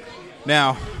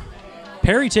 Now,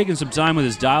 Perry taking some time with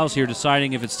his dials here,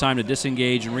 deciding if it's time to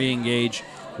disengage and re-engage,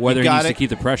 whether he needs to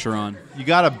keep the pressure on. You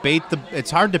got to bait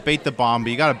it's hard to bait the bomb, but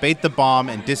you got to bait the bomb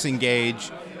and disengage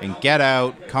and get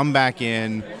out, come back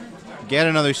in, get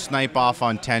another snipe off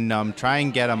on Tendum, try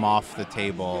and get him off the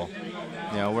table.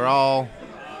 We're all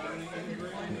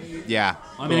Yeah.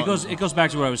 I mean, it goes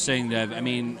back to what I was saying, Dev. I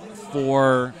mean,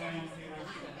 for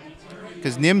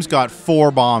because Nim's got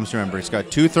 4 bombs. Remember, he's got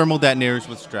 2 thermal detonators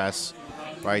with stress.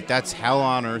 Right, that's hell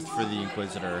on earth for the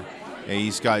Inquisitor. And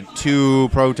he's got 2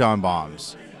 proton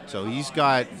bombs. So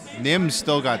Nim's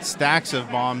still got stacks of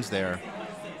bombs there,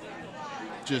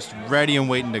 just ready and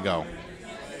waiting to go.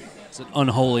 it's an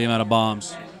unholy amount of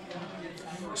bombs.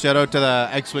 Shout out to the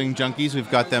X-Wing junkies.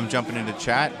 We've got them jumping into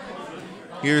chat.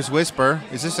 Here's Whisper.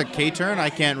 Is this a K-turn? I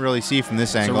can't really see from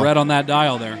this angle. It's a red on that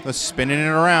dial there. Let's spinning it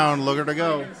around. Look at her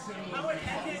go.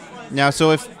 Now,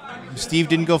 so if Steve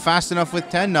didn't go fast enough with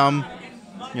 10 num,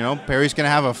 Perry's going to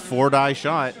have a 4-die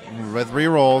shot with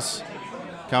rerolls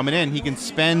coming in. He can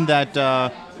spend that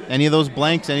any of those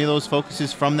blanks, any of those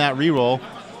focuses from that reroll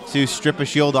to strip a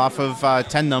shield off of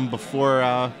 10 num before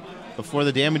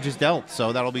the damage is dealt.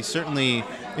 So that'll be certainly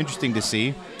interesting to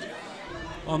see.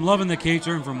 Well, I'm loving the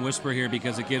K-turn from Whisper here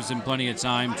because it gives him plenty of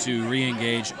time to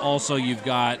re-engage. Also, you've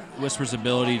got Whisper's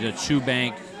ability to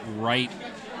chew-bank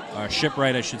ship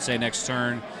right, I should say, next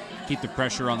turn. Keep the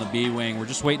pressure on the B-wing. We're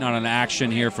just waiting on an action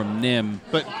here from Nim.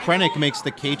 But Krennic makes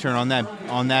the K-turn on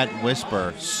that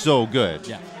Whisper so good.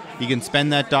 Yeah. He can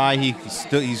spend that die.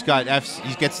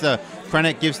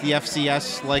 Krennic gives the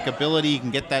FCS-like ability. He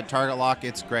can get that target lock.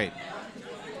 It's great.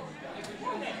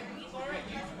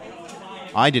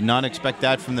 I did not expect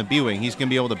that from the B-wing. He's going to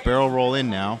be able to barrel roll in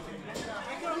now.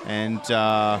 And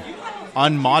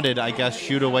unmodded, I guess,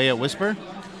 shoot away at Whisper.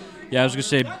 Yeah, I was going to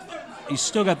say, he's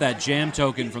still got that jam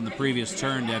token from the previous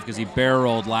turn, Dev, because he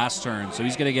barreled last turn. So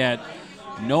he's going to get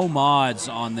no mods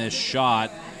on this shot.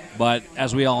 But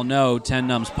as we all know, 10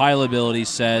 num's pile ability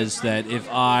says that if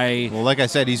Well, like I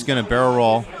said, he's going to barrel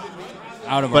roll.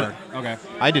 Out of arc. Okay.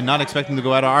 I did not expect him to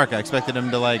go out of arc. I expected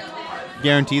him to,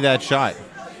 guarantee that shot.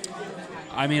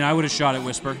 I mean, I would have shot at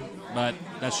Whisper, but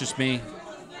that's just me.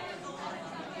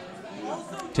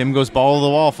 Tim goes ball to the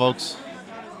wall, folks.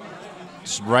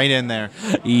 Just right in there.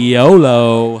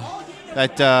 YOLO.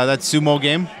 That sumo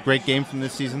game, great game from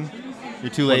this season. Your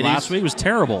 2 ladies. Last week was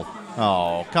terrible.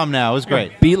 Oh, come now. It was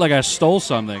great. Beat like I stole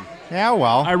something. Yeah,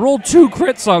 well. I rolled 2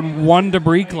 crits on 1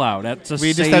 debris cloud at the same time.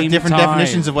 We just have different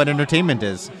definitions of what entertainment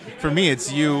is. For me, it's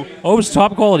you. Oh, it was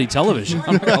top quality television.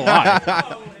 I'm not going to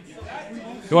lie.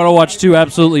 You want to watch 2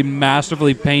 absolutely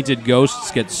masterfully painted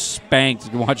ghosts get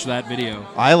spanked, watch that video.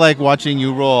 I like watching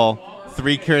you roll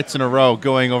 3 crits in a row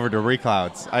going over debris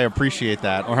clouds. I appreciate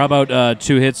that. Or how about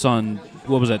 2 hits on,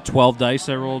 what was that, 12 dice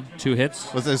I rolled? 2 hits?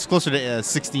 It's closer to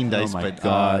 16 dice, oh my but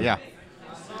God. Yeah.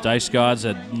 Dice gods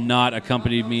had not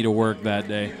accompanied me to work that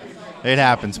day. It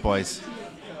happens, boys.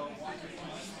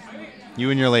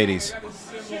 You and your ladies.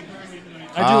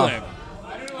 I do live.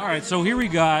 All right, so here we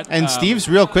got... And Steve's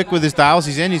real quick with his dials.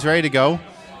 He's in. He's ready to go.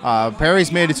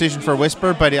 Perry's made a decision for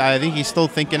Whisper, but I think he's still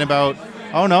thinking about,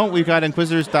 oh, no, we've got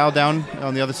Inquisitors dialed down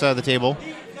on the other side of the table.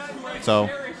 So...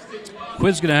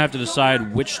 Quid's going to have to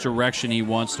decide which direction he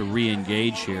wants to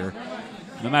re-engage here.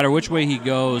 No matter which way he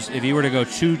goes, if he were to go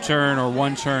 2 turn or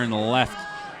 1 turn left,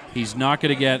 he's not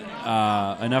going to get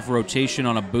enough rotation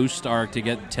on a boost arc to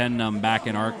get 10 num back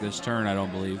in arc this turn, I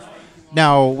don't believe.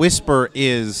 Now, Whisper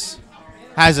has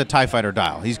a TIE Fighter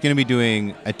dial. He's going to be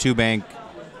doing a 2 bank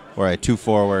or a 2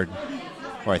 forward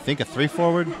or I think a 3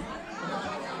 forward.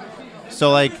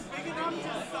 So,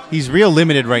 he's real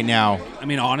limited right now. I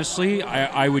mean, honestly,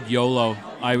 I would YOLO.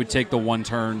 I would take the 1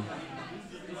 turn.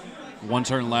 1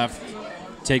 turn left,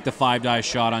 take the 5-die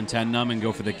shot on 10 num and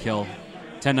go for the kill.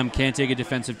 10 num can't take a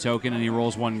defensive token and he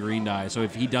rolls 1 green die. So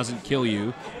if he doesn't kill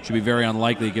you, which should be very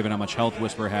unlikely given how much health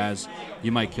Whisper has,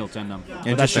 you might kill 10 num.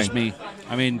 But that's just me.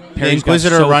 I mean, Perry's got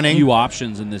so few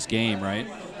options in this game, right?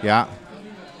 Yeah.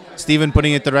 Steven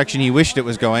putting it the direction he wished it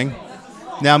was going.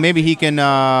 Now maybe he can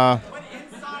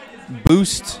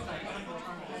boost.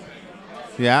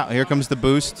 Yeah, here comes the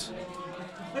boost.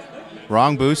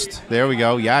 Wrong boost. There we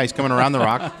go. Yeah, he's coming around the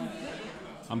rock.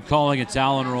 I'm calling a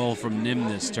Talon roll from Nim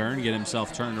this turn, get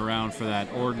himself turned around for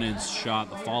that ordnance shot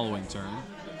the following turn.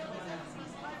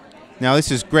 Now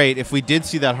this is great. If we did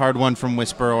see that hard one from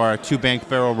Whisper or a 2-bank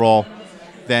barrel roll,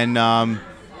 then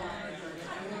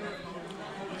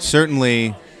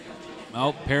certainly...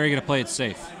 Oh, Perry going to play it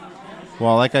safe.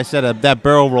 Well, like I said, that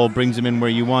barrel roll brings him in where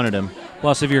you wanted him.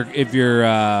 Plus, if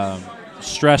you're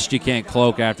stressed, you can't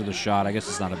cloak after the shot. I guess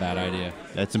it's not a bad idea.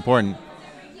 That's important.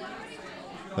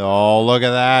 Oh, look at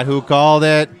that! Who called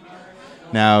it?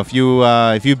 Now, if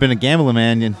you've been a gambling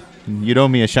man, you'd owe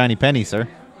me a shiny penny, sir.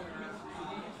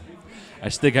 I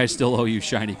think I still owe you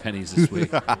shiny pennies this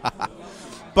week.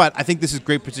 But I think this is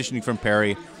great positioning from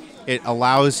Perry. It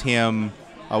allows him,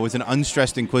 with an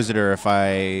unstressed Inquisitor, if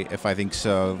I think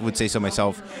so, would say so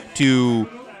myself, to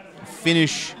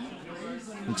finish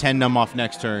and 10 num off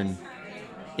next turn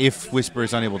if Whisper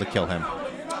is unable to kill him.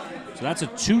 So that's a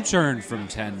 2-turn from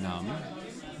 10 num.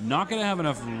 Not going to have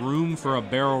enough room for a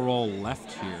barrel roll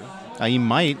left here. He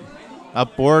might.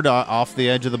 Up board, off the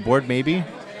edge of the board, maybe.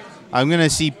 I'm going to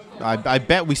see. I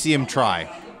bet we see him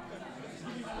try.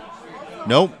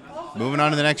 Nope. Moving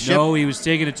on to the next ship. No, he was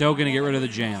taking a token to get rid of the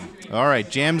jam. All right,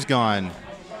 jam's gone.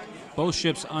 Both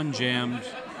ships unjammed.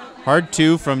 Hard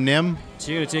 2 from Nim.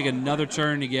 So you're going to take another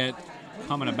turn to get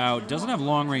coming about. Doesn't have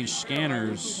long-range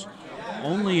scanners.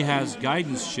 Only has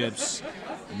guidance ships.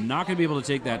 Not going to be able to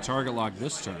take that target lock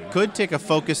this turn. Could take a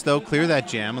focus, though. Clear that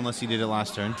jam, unless he did it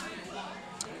last turn.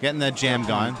 Getting that jam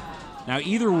gone. Now,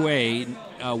 either way,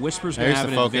 Whisper's going to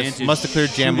have an advantage. Must have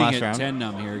cleared jam shooting last at round. 10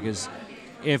 num here, because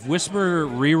if Whisper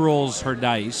re-rolls her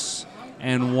dice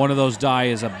and one of those die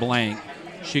is a blank,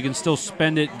 she can still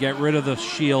spend it, get rid of the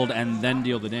shield, and then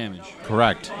deal the damage.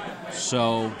 Correct.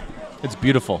 So it's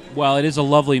beautiful. Well, it is a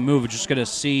lovely move. We're just going to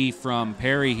see from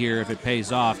Perry here if it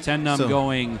pays off. 10 num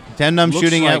going. 10 num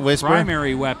shooting like at Whisper.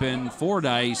 Primary weapon, 4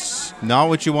 dice. Not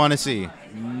what you want to see.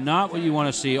 Not what you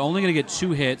want to see. Only going to get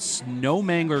 2 hits. No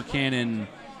Mangler Cannon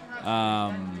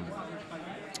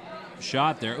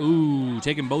shot there. Ooh,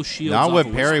 taking both shields Not off what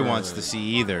of Perry Whisper. wants to see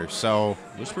either. So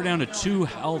Whisper down to 2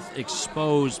 health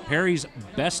exposed. Perry's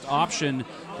best option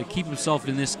to keep himself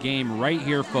in this game right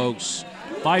here, folks.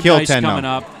 5 Kill dice 10 coming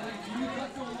now. up.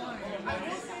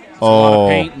 A lot of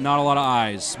paint, not a lot of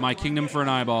eyes. My kingdom for an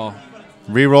eyeball.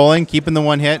 Re-rolling, keeping the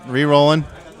 1 hit. Re-rolling.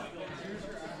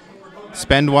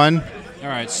 Spend 1. All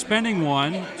right, spending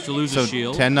 1 to lose a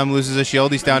shield. 10 num loses a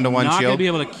shield. He's down to 1 Not going to shield. be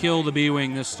able to kill the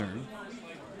B-Wing this turn.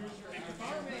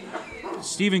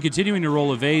 Steven continuing to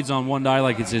roll evades on 1 die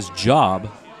like it's his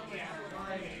job.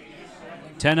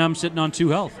 10 num sitting on 2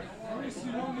 health.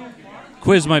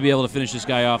 Quiz might be able to finish this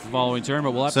guy off the following turn, but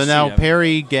we'll have to see. So now that.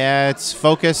 Perry gets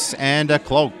focus and a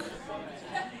cloak.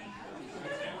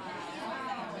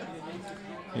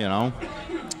 You know.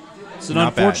 It's an Not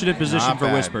unfortunate bad. position Not for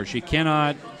bad. Whisper. She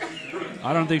cannot.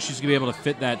 I don't think she's going to be able to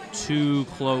fit that 2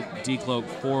 cloak, decloak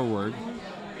forward.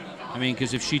 I mean,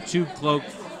 because if she 2 cloak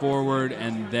forward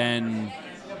and then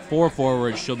 4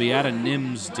 forward, she'll be out of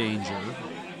Nim's danger.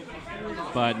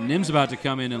 But Nim's about to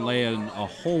come in and lay in a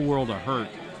whole world of hurt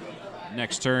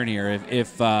next turn here.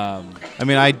 I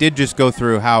mean, I did just go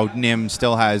through how Nim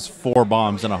still has 4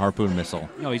 bombs and a harpoon missile.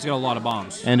 No, he's got a lot of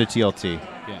bombs. And a TLT.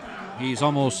 Yeah, he's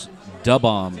almost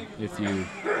da-bomb if you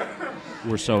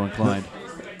were so inclined.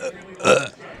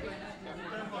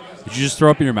 Did you just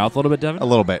throw up in your mouth a little bit, Devon? A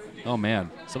little bit. Oh,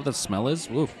 man. Is that what that smell is?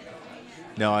 Oof.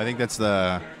 No, I think that's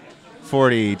the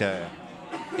 40 to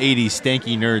 80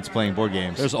 stanky nerds playing board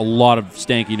games. There's a lot of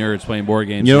stanky nerds playing board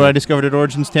games. You know what I discovered at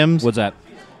Origins, Tim's? What's that?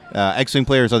 X-Wing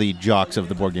players are the jocks of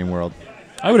the board game world.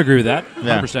 I would agree with that.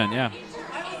 Yeah. 100%, yeah.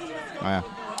 Oh, yeah.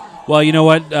 Well, you know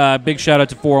what? Big shout out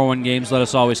to 401 Games. Let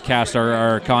us always cast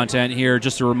our content here.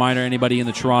 Just a reminder to anybody in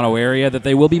the Toronto area that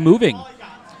they will be moving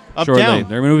shortly. Uptown.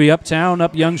 They're going to be uptown,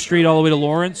 up Yonge Street, all the way to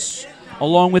Lawrence,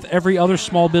 along with every other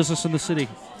small business in the city.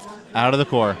 Out of the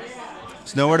core.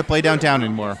 There's nowhere to play downtown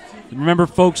anymore. Remember,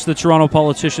 folks, the Toronto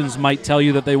politicians might tell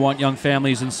you that they want young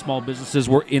families and small businesses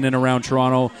were in and around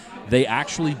Toronto. They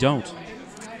actually don't.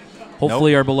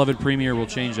 Hopefully our beloved premier will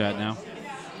change that now.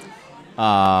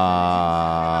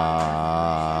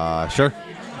 Sure.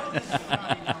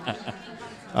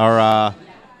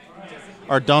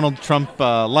 Our Donald Trump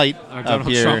light Our up Donald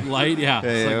here. Trump light, yeah.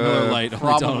 It's like Miller Lite. only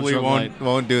Donald Probably Trump light.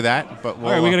 won't do that. But we'll,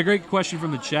 All right, we got a great question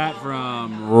from the chat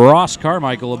from Ross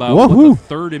Carmichael about Woohoo. what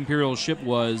the 3rd Imperial ship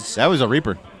was. that was a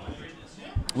Reaper.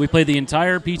 We played the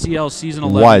entire PTL Season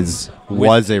 11.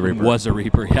 Was a Reaper. Was a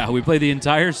Reaper, yeah. We played the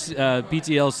entire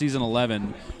PTL Season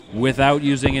 11 without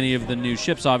using any of the new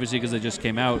ships, obviously, because they just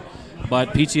came out. But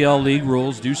PTL League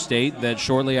rules do state that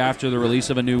shortly after the release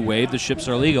of a new wave, the ships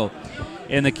are legal.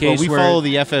 In the case we where follow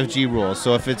the FFG rules,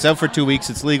 so if it's out for 2 weeks,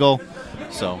 it's legal.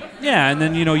 So yeah, and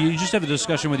then you just have a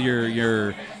discussion with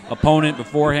your opponent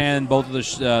beforehand. Both of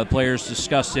the players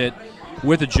discuss it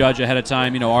with a judge ahead of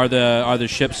time. Are the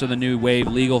ships of the new wave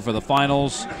legal for the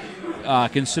finals?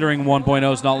 Considering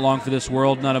 1.0 is not long for this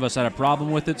world, none of us had a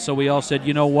problem with it. So we all said,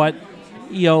 you know what,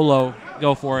 YOLO,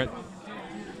 go for it.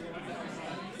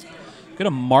 Gonna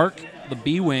mark the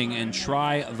B-Wing and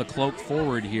try the cloak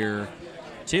forward here.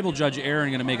 Table Judge Aaron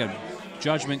going to make a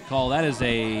judgment call. That is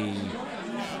a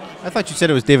I thought you said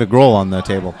it was David Grohl on the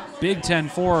table. big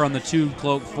 10-4 on the 2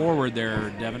 cloak forward there,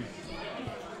 Devon.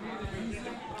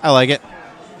 I like it.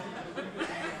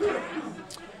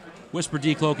 Whisper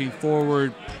decloaking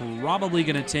forward, probably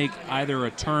going to take either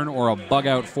a turn or a bug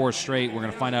out 4 straight. We're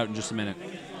going to find out in just a minute.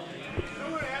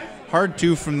 Hard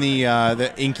 2 from the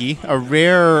Inky. A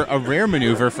rare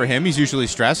maneuver for him. He's usually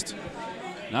stressed.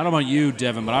 Not about you,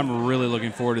 Devon, but I'm really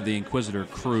looking forward to the Inquisitor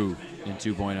crew in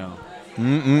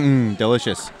 2.0.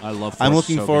 Delicious. I love. I'm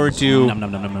looking Force forward to Nom,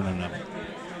 nom, nom, nom, nom, nom, nom.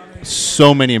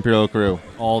 so many Imperial crew.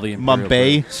 All the Imperial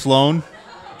Mbaye, crew. Sloan.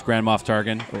 Grand Moff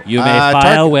Tarkin. You may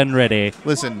file Tarkin. when ready.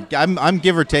 Listen, I'm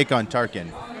give or take on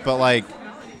Tarkin, but like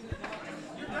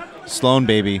Sloan,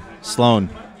 baby, Sloan.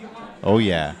 Oh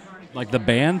yeah. Like the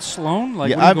band Sloan?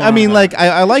 Like, Yeah, what are you going I on mean, about? like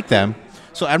I like them.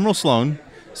 So Admiral Sloan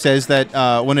says that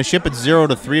when a ship at 0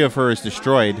 to 3 of her is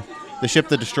destroyed, the ship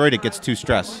that destroyed it gets 2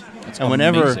 stress. That's And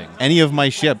whenever amazing. any of my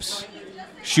ships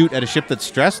shoot at a ship that's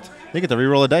stressed, they get to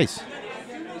reroll a dice.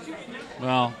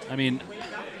 Well, I mean,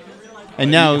 And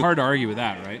now hard to argue with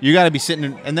that, right? you got to be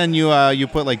sitting, and then you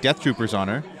put like Death Troopers on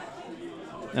her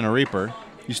and a Reaper.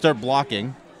 You start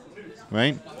blocking,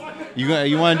 right? You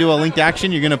want to do a linked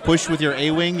action. You're gonna push with your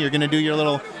A-wing. You're gonna do your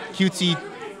little cutesy,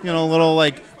 little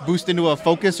like boost into a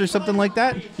focus or something like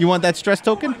that. You want that stress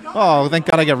token? Oh, thank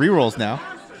God I got rerolls now.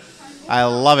 I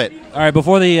love it. All right,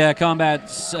 before the combat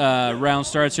round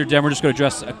starts here, Den, we're just going to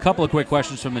address a couple of quick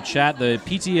questions from the chat. The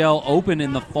PTL Open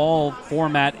in the fall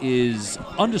format is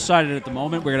undecided at the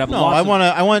moment. We're going to have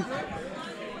lots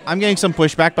I'm getting some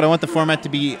pushback, but I want the format to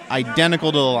be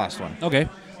identical to the last one. Okay.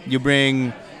 You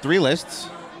bring 3 lists.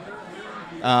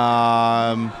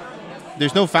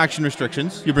 There's no faction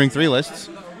restrictions. You bring 3 lists.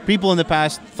 People in the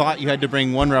past thought you had to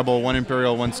bring 1 Rebel, 1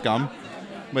 Imperial, 1 Scum,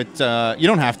 but you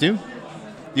don't have to.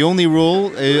 The only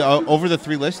rule over the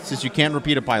 3 lists is you can't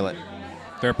repeat a pilot.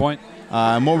 Fair point.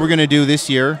 And what we're going to do this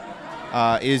year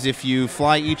is if you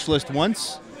fly each list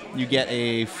once, you get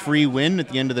a free win at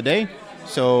the end of the day.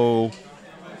 So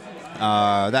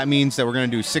that means that we're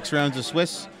going to do 6 rounds of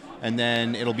Swiss, and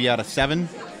then it'll be out of 7,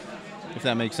 if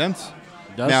that makes sense.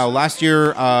 It does. Now, last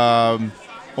year,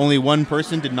 only 1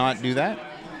 person did not do that.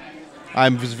 I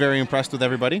was very impressed with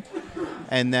everybody.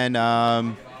 And then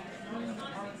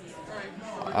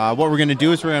what we're going to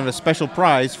do is we're going to have a special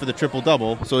prize for the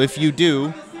triple-double. So if you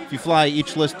fly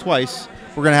each list twice,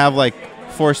 we're going to have like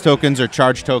force tokens or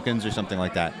charge tokens or something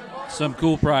like that. Some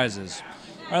cool prizes.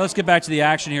 All right, let's get back to the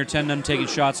action here. Tendum taking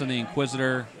shots on the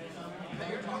Inquisitor.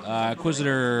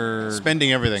 Inquisitor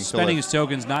Spending everything. spending his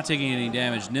tokens, not taking any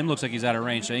damage. Nim looks like he's out of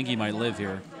range, so I think he might live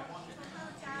here.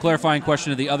 Clarifying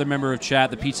question to the other member of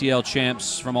chat. The PTL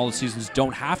champs from all the seasons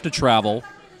don't have to travel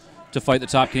to fight the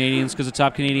top Canadians because the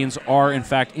top Canadians are, in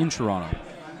fact, in Toronto.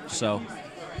 So,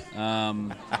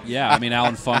 yeah, I mean,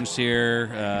 Alan Funk's here.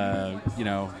 Yeah,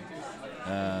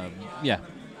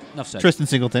 enough said. Tristan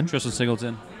Singleton. Tristan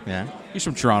Singleton. Yeah. He's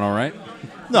from Toronto, right?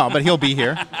 No, but he'll be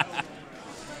here.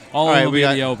 All right, of them will we be in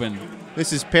got- the open.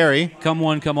 This is Perry Come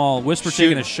one, come all. Whisper Shoot.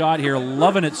 taking a shot here,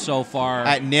 loving it so far.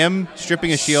 at Nim,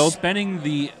 stripping a shield. Spending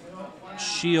the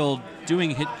shield,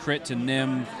 doing hit crit to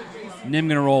Nim. Nim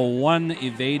going to roll 1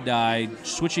 evade die,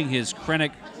 switching his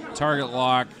Krennic target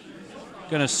lock.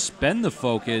 Going to spend the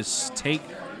focus, take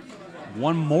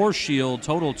 1 more shield,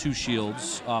 total 2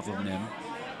 shields off of Nim.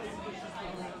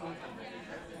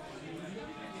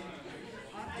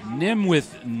 Nim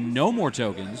with no more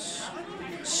tokens.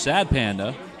 Sad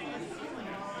Panda.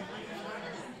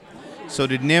 So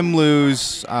did Nim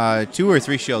lose 2 or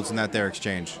 3 shields in that there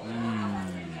exchange?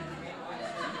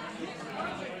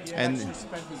 And Actually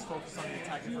spent his focus on the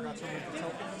attack and forgot to remove the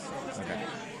tokens, so it's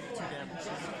 2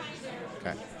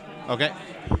 damage. okay.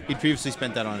 He'd previously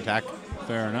spent that on attack.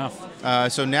 Fair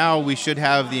enough. So now we should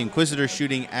have the Inquisitor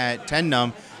shooting at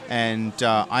Tennum, and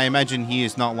I imagine he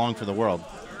is not long for the world.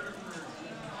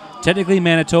 Technically,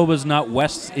 Manitoba's not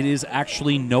west. It is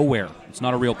actually nowhere. It's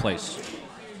not a real place.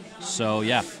 So,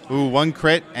 yeah. Ooh, 1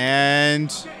 crit,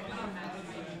 and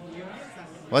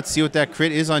let's see what that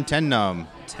crit is on Tennum.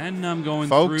 Tennum going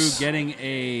Folks, through, getting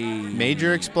a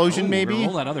Major explosion, maybe?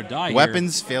 Roll that other die here.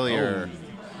 Weapons failure.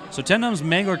 Oh. So Tennum's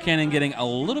Mangler Cannon getting a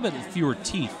little bit fewer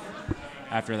teeth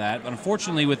after that. But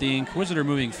unfortunately, with the Inquisitor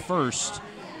moving first,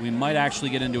 we might actually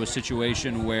get into a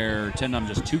situation where Tennum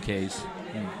just 2Ks.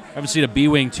 I haven't seen a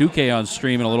B-Wing 2K on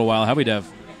stream in a little while, have we, Dev?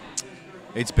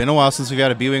 It's been a while since we've had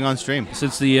a B-Wing on stream.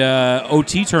 Since the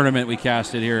OT tournament we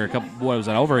casted here, what was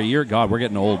that, over a year? God, we're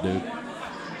getting old, dude.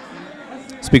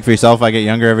 Speak for yourself. I get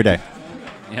younger every day.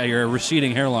 Yeah, your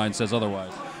receding hairline says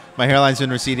otherwise. My hairline's been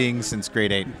receding since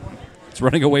grade 8. It's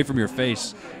running away from your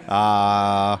face.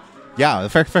 Yeah,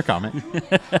 fair comment.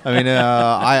 I mean,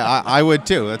 I would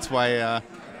too. That's why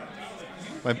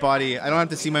my body, I don't have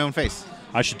to see my own face.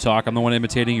 I should talk. I'm the one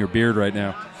imitating your beard right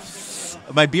now.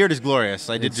 My beard is glorious.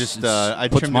 I did It's- just, I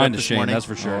puts trimmed it mine up to this shame, morning. that's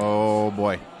for sure. Oh,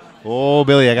 boy. Oh,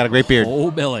 Billy, I got a great beard. Oh,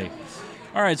 Billy.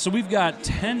 All right, so we've got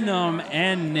Tennum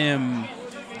and Nim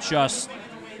just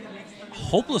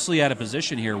hopelessly out of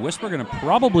position here. Whisper going to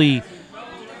probably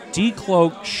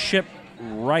decloak, ship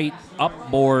right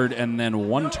upboard, and then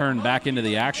one turn back into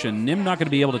the action. Nim not going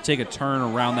to be able to take a turn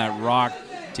around that rock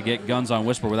to get guns on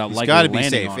Whisper without likely landing on it.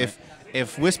 He's got to be safe.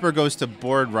 If Whisper goes to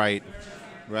board right,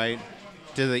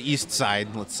 to the east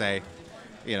side, let's say,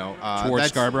 towards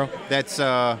Scarborough, that's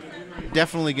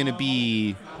definitely going to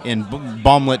be in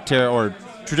bomblet or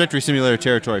trajectory simulator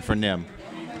territory for Nim.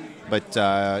 But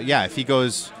if he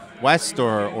goes west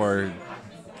or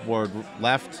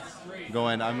left,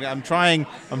 going, I'm trying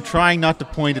not to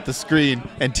point at the screen,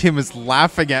 and Tim is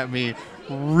laughing at me,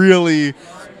 really.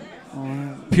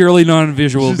 Purely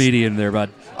non-visual medium there, bud.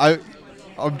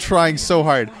 I'm trying so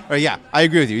hard. I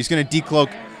agree with you. He's going to decloak.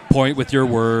 Point with your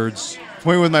words.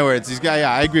 Point with my words.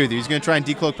 I agree with you. He's going to try and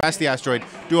decloak past the asteroid,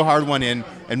 do a hard one in,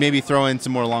 and maybe throw in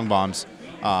some more long bombs.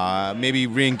 Maybe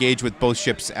re-engage with both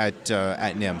ships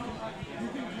at Nim.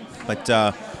 But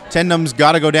Tendum's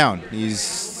got to go down.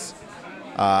 He's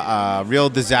a real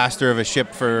disaster of a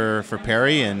ship for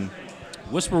Perry. And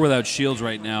Whisper without shields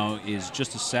right now is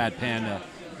just a sad panda.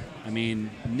 I mean,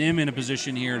 Nim in a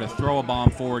position here to throw a bomb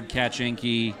forward, catch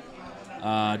Inky.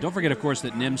 Don't forget, of course,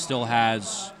 that Nim still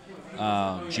has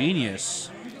Genius.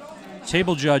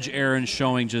 Table Judge Aaron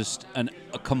showing just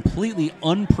a completely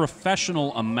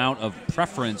unprofessional amount of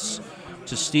preference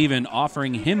to Steven,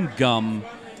 offering him gum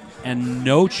and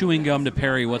no chewing gum to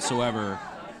Perry whatsoever.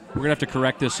 We're going to have to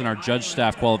correct this in our judge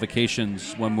staff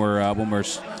qualifications when we're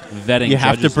vetting. You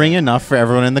have to bring enough for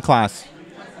everyone in the class.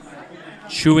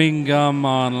 Chewing gum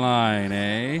online,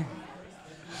 eh?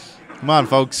 Come on,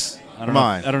 folks. Come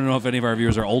on. I don't know if any of our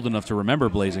viewers are old enough to remember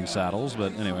Blazing Saddles,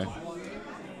 but anyway.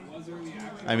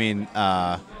 I mean,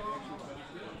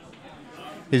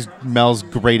 Mel's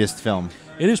greatest film.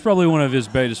 It is probably one of his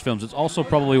greatest films. It's also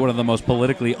probably one of the most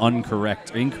politically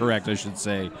incorrect, I should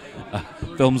say,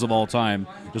 films of all time.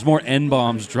 There's more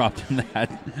N-bombs dropped in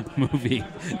that movie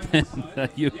than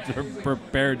you're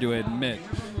prepared to admit.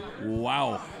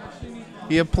 Wow.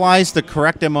 He applies the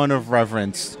correct amount of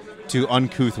reverence to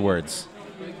uncouth words.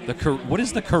 What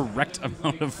is the correct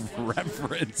amount of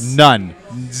reverence? None.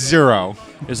 Zero.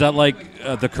 Is that like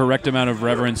the correct amount of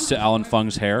reverence to Alan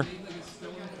Fung's hair?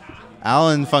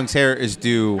 Alan Fung's hair is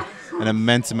due an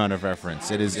immense amount of reverence.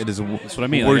 It is. That's what I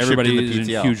mean. Like everybody is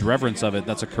in huge reverence of it.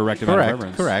 That's a correct amount of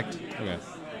reverence. Correct. Okay.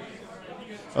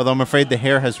 Although I'm afraid the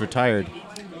hair has retired.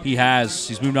 He has.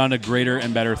 He's moved on to greater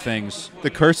and better things.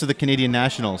 The curse of the Canadian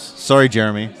Nationals. Sorry,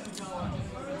 Jeremy. So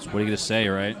what are you going to say,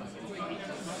 right?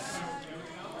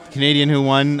 Canadian who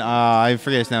won, I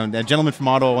forget his name. A gentleman from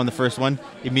Ottawa won the first one.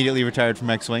 Immediately retired from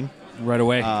X-Wing. Right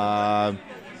away. The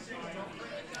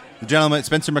gentleman,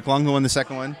 Spencer McClung, who won the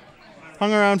second one,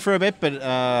 hung around for a bit, but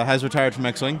has retired from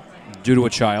X-Wing. Due to a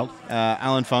child.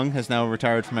 Alan Fung has now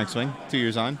retired from X-Wing, 2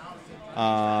 years on.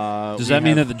 Does that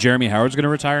mean that the Jeremy Howard's going to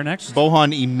retire next?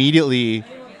 Bohan immediately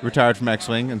retired from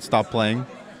X-Wing and stopped playing.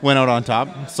 Went out on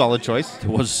top. Solid choice. It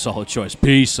was a solid choice.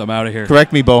 Peace. I'm out of here.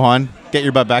 Correct me, Bohan. Get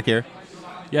your butt back here.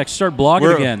 Yeah, start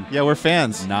blogging again. Yeah, we're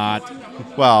fans. Not.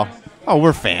 Well,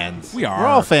 we're fans. We are. We're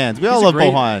all fans. We all love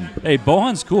Bohan. Hey,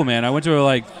 Bohan's cool, man. I went to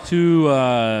like two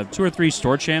or three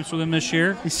store champs with him this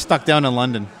year. He's stuck down in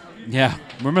London. Yeah.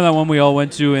 Remember that one we all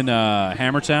went to in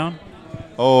Hammertown?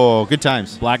 Oh, good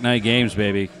times. Black Knight Games,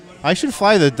 baby. I should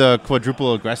fly the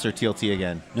quadruple aggressor TLT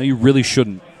again. No, you really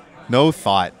shouldn't. No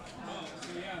thought.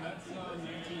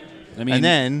 I mean, and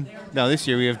then, this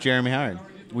year we have Jeremy Howard.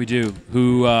 We do,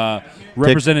 who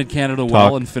represented Canada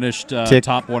well and finished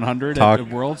top 100 at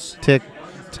Worlds. Tick,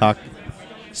 tock.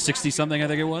 60-something, I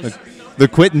think it was. The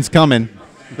quitting's coming.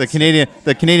 The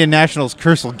Canadian Nationals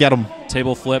curse will get them.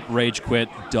 Table flip, rage quit,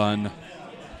 done.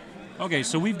 Okay,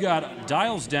 so we've got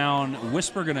dials down.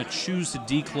 Whisper going to choose to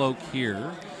decloak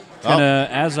here. Going to,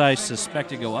 as I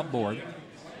suspected, go upboard.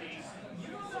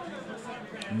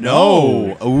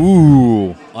 No.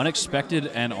 Ooh. Unexpected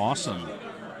and awesome.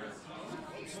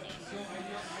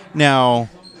 Now,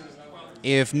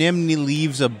 if Nimni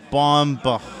leaves a bomb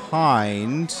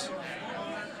behind...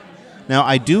 Now,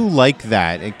 I do like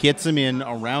that. It gets him in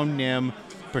around Nim,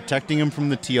 protecting him from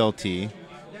the TLT.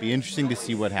 Be interesting to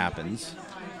see what happens.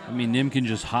 I mean, Nim can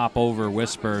just hop over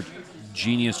Whisper,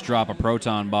 Genius drop a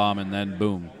proton bomb, and then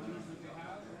boom.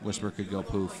 Whisper could go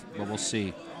poof, but we'll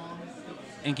see.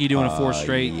 Inky doing a 4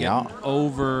 straight,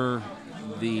 over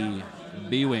the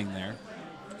B-wing there.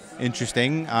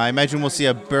 Interesting. I imagine we'll see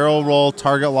a barrel roll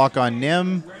target lock on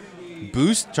Nim,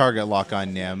 boost target lock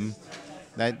on Nim.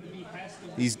 That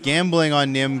he's gambling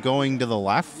on Nim going to the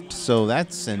left, so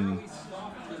that's an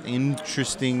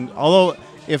interesting. Although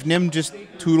if Nim just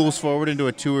toodles forward into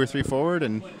a 2 or 3 forward,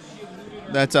 and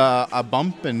that's a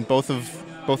bump, and both of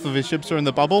Both of his ships are in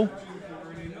the bubble.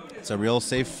 It's a real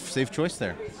safe choice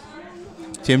there.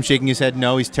 Tim shaking his head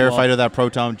no. He's terrified of that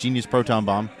genius proton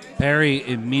bomb. Perry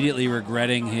immediately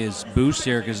regretting his boost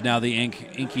here because now the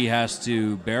Inky has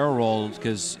to barrel roll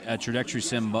because a trajectory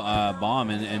sim bomb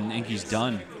and Inky's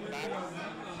done.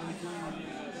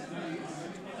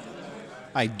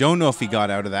 I don't know if he got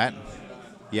out of that.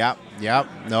 Yep.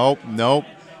 Nope.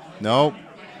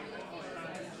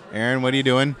 Aaron, what are you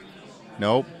doing?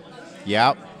 Nope.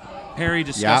 Yep. Perry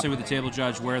discussing with the table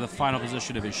judge where the final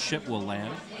position of his ship will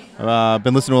land.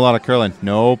 Been listening to a lot of curling.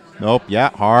 Nope. Yeah,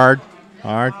 hard.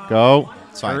 Go.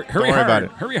 It's fine. Hurry Don't worry hard. about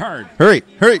it. Hurry hard. Hurry.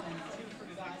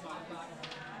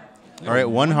 All right,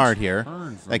 one hard here.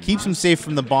 That keeps him safe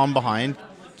from the bomb behind.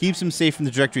 Keeps him safe from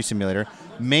the trajectory simulator.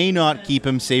 May not keep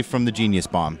him safe from the genius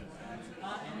bomb.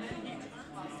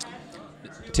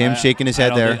 Tim shaking his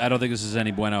head there. I don't think this is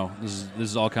any bueno. This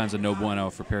is all kinds of no bueno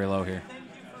for Perry Lowe here.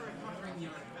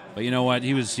 But you know what?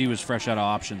 He was fresh out of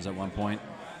options at one point.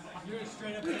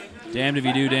 Damned if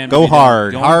you do, damned if you Go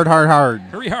hard. Hard.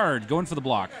 Hurry hard. Going for the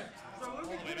block.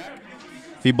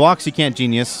 If he blocks, he can't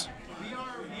genius.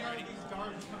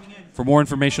 For more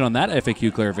information on that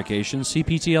FAQ clarification, see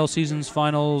PTL Seasons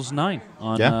Finals 9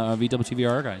 on VWTV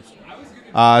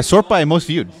Archives. Sort by most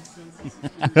viewed.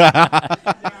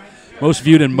 Most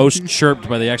viewed and most chirped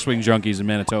by the X-Wing junkies in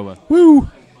Manitoba. Woo!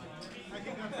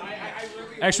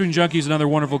 X-Wing Junkies, another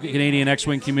wonderful Canadian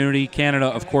X-Wing community. Canada,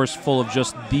 of course, full of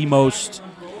just the most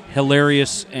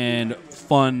hilarious and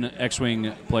fun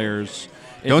X-Wing players.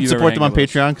 Don't support them on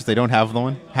Patreon because they don't have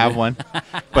one.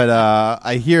 But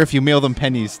I hear if you mail them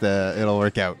pennies, it'll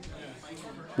work out.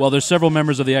 Well, there's several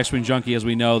members of the X-Wing Junkie, as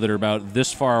we know, that are about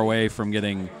this far away from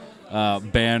getting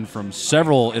banned from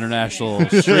several international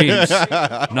streams.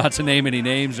 Not to name any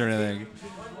names or anything.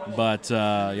 But,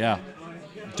 yeah,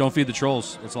 don't feed the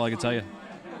trolls. That's all I can tell you.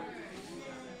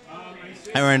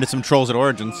 I ran into some trolls at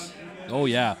Origins. Oh,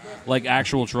 yeah, like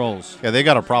actual trolls. Yeah, they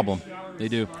got a problem. They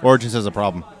do. Origins has a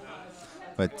problem.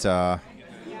 But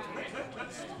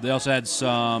they also had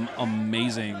some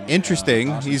amazing.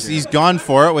 Interesting. He's gone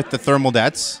for it with the thermal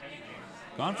debts.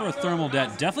 Gone for a thermal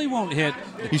debt. Definitely won't hit.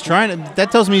 He's trying to.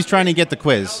 That tells me he's trying to get the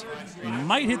quiz.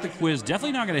 Might hit the quiz.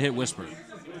 Definitely not going to hit Whisper.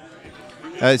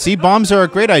 See, bombs are a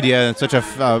great idea in such a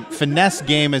finesse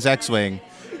game as X-Wing.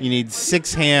 You need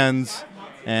 6 hands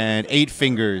and 8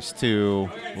 fingers to.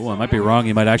 Oh, I might be wrong.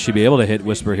 You might actually be able to hit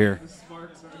Whisper here.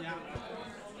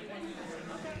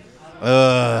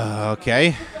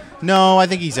 Okay. No, I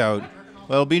think he's out.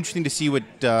 Well, it'll be interesting to see what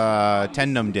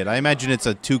Tendum did. I imagine it's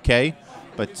a 2K,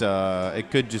 but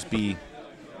it could just be.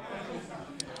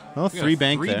 Well, 3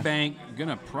 bank there. 3 bank.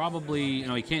 Gonna probably.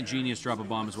 He can't genius drop a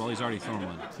bomb as well. He's already thrown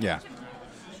one. Yeah.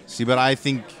 See, but I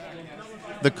think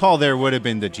the call there would have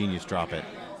been the genius drop it.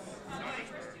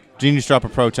 Genius drop a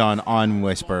proton on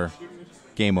Whisper.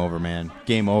 Game over, man.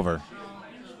 Game over.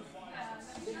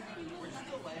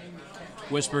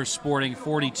 Whisper sporting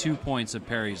 42 points of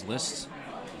Perry's list.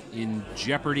 In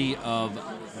jeopardy of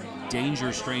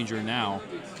danger stranger now.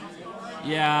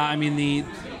 Yeah, I mean,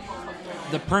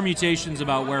 the permutations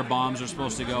about where bombs are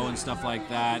supposed to go and stuff like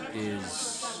that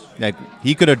is... Like,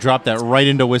 he could have dropped that right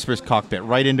into Whisper's cockpit,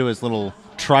 right into his little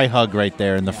tri-hug right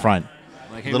there in the front.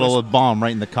 Like, hey, little bomb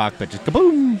right in the cockpit, just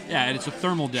kaboom! Yeah, and it's a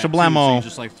thermal deck, Shablamo. Too, so you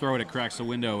just like throw it, it cracks the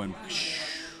window, and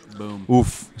boom.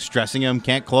 Oof, stressing him,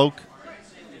 can't cloak.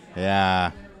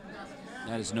 Yeah.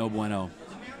 That is no bueno.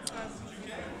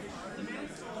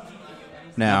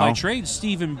 Now by trade,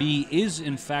 Stephen B. is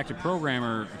in fact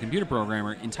a computer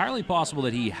programmer. Entirely possible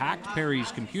that he hacked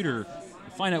Perry's computer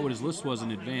to find out what his list was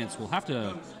in advance. We'll have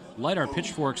to light our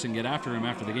pitchforks and get after him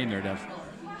after the game there, Dev.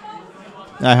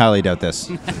 I highly doubt this.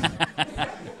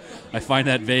 I find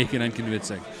that vague and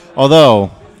unconvincing.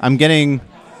 Although, I'm getting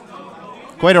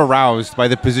quite aroused by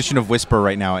the position of Whisper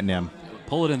right now at NIM.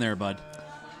 Pull it in there, bud.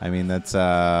 I mean, that's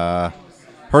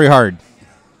hurry hard.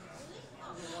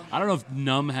 I don't know if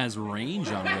Num has range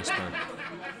on Whisper.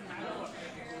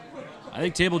 I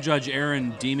think Table Judge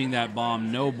Aaron deeming that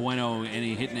bomb no bueno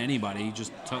hitting anybody. He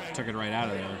just took it right out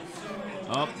of there.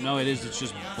 Oh, no, it is. It's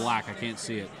just black. I can't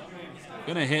see it.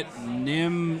 Gonna hit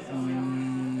Nim.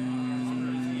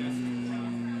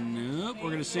 Nope,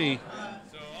 we're gonna see.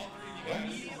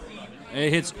 It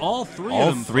hits all 3 of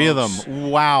them. All 3 of them.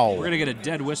 Wow. We're gonna get a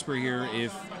dead Whisper here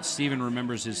if Steven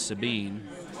remembers his Sabine.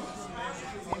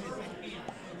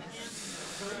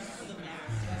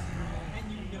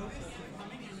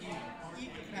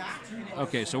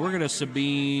 Okay, so we're going to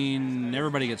Sabine.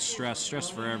 Everybody gets stressed. Stress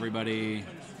for everybody.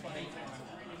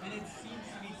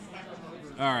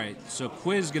 All right, so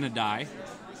Quiz going to die.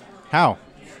 How?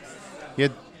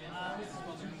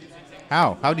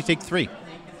 How did he take 3?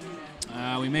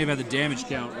 We may have had the damage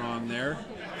count wrong there.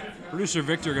 Producer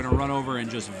Victor going to run over and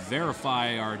just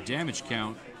verify our damage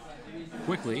count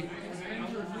quickly.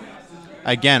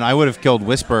 Again, I would have killed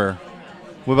Whisper.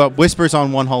 What about Whisper's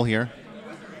on one hull here?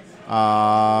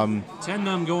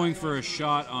 Tennum going for a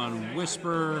shot on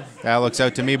Whisper. That looks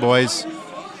out to me, boys.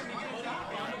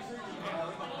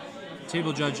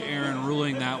 Table judge Aaron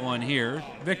ruling that one here.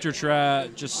 Victor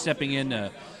just stepping in to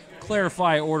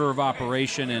clarify order of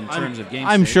operation in terms of game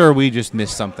I'm state. sure we just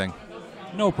missed something.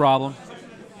 No problem.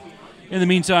 In the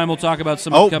meantime, we'll talk about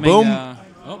some Oh, upcoming... boom.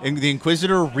 The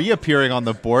Inquisitor reappearing on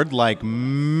the board like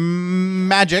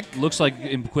magic. Looks like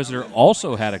Inquisitor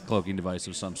also had a cloaking device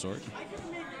of some sort.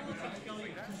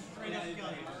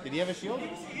 Did he have a shield?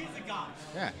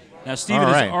 Yeah. Now, Steven All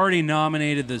has right. already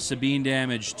nominated the Sabine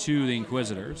damage to the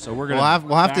Inquisitor, so we're gonna We'll have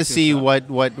back to this see up.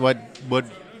 what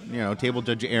Table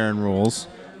Judge Aaron rules.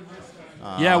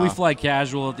 Yeah, we fly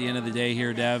casual at the end of the day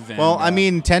here, Dev. And, Well, I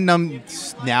mean, Tennum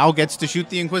now gets to shoot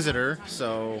the Inquisitor,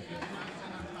 so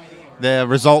the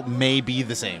result may be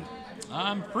the same.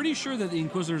 I'm pretty sure that the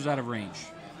Inquisitor's out of range.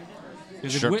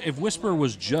 'Cause Sure. if Whisper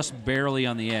was just barely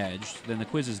on the edge, then the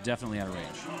Quiz is definitely out of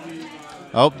range.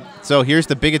 Oh, so here's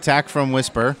the big attack from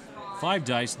Whisper. 5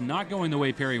 dice, not going the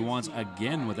way Perry wants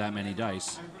again with that many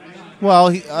dice.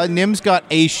 Well, Nim's got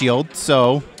a shield,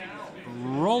 so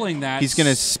Rolling that. he's going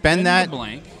to spend that. the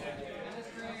blank.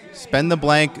 Spend the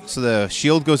blank, so the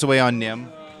shield goes away on Nim.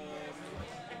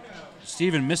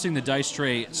 Steven missing the dice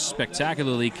tray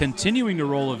spectacularly, continuing to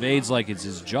roll evades like it's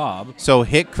his job. So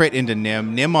hit crit into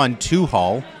Nim. Nim on 2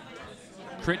 hull.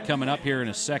 Crit coming up here in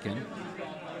a second.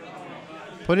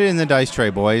 Put it in the dice tray,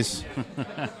 boys.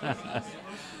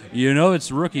 You know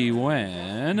it's rookie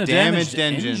when a Damaged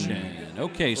damaged engine.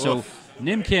 Okay, so Oof.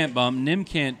 Nim can't bump, Nim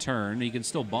can't turn. He can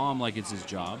still bomb like it's his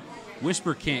job.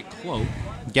 Whisper can't cloak.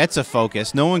 Gets a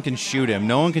focus. No one can shoot him.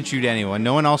 No one can shoot anyone.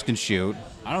 No one else can shoot.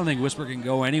 I don't think Whisper can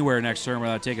go anywhere next turn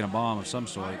without taking a bomb of some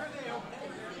sort.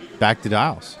 Back to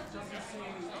dials.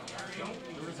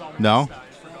 No.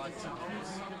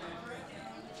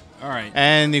 All right.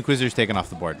 And the Inquisitor's taken off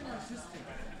the board.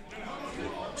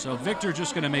 So Victor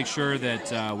just going to make sure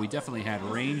that we definitely had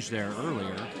range there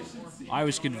earlier. I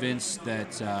was convinced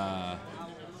that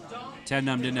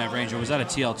Tennum didn't have range. Or was that a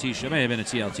TLT shot? It may have been a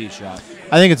TLT shot.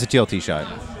 I think it's a TLT shot.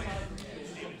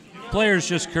 Players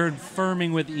just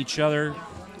confirming with each other.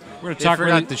 We're going to They talk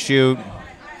forgot really, to shoot.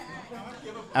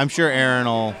 I'm sure Aaron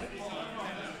will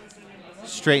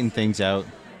straighten things out.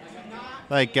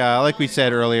 Like we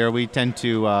said earlier, we tend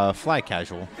to fly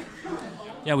casual.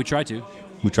 Yeah, we try to.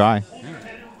 We try.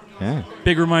 Yeah.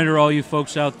 Big reminder, all you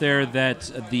folks out there, that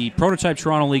the Prototype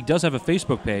Toronto League does have a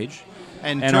Facebook page.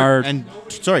 And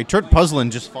Turt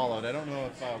Puzzlin just followed. I don't know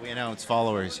if we announced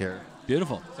followers here.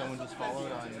 Beautiful. Someone just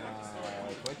followed on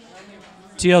Twitch.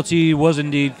 TLT was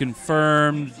indeed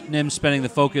confirmed. Nim spending the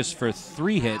focus for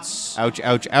 3 hits. Ouch,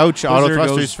 ouch, ouch. Auto Blizzard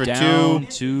thrusters goes for down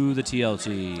 2. to the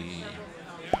TLT.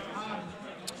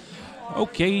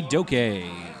 Okay, doke.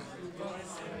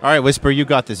 All right, Whisper, you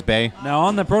got this, Bay. Now,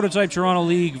 on the Prototype Toronto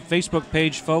League Facebook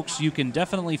page, folks, you can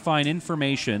definitely find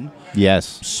information Yes.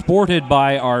 sported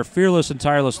by our fearless and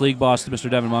tireless league boss, Mr.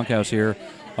 Devon Monkhouse here,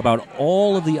 about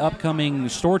all of the upcoming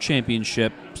store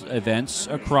championship events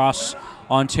across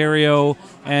Ontario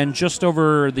and just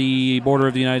over the border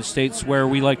of the United States, where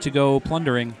we like to go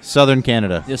plundering. Southern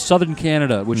Canada. Southern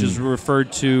Canada, which is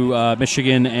referred to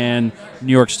Michigan and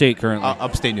New York State currently.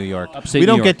 Upstate New York. Upstate we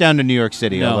don't New York. get down to New York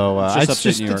City, No, although it's just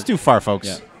upstate New York. it's too far, folks.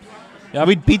 Yeah. Yep.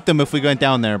 We'd beat them if we went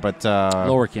down there, but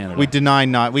Lower Canada. We deny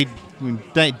not. We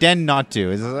den not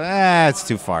to. It's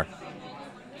too far.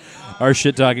 Our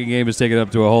shit-talking game is taken up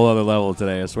to a whole other level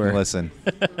today, I swear. Listen,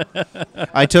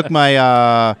 I took my.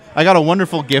 I got a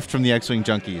wonderful gift from the X-Wing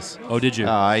Junkies. Oh, did you?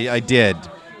 I did.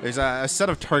 There's a set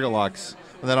of target locks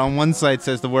that on one side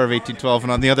says the War of 1812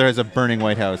 and on the other has a burning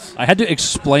White House. I had to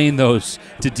explain those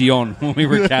to Dion when we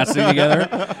were casting together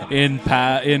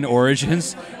in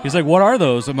Origins. He's like, "What are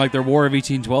those?" I'm like, "They're War of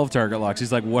 1812 target locks."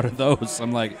 He's like, "What are those?"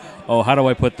 I'm like, "Oh, how do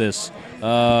I put this?"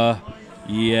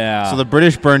 Yeah. So the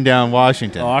British burned down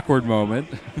Washington. Awkward moment.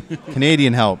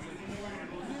 Canadian help.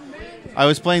 I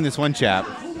was playing this one chap,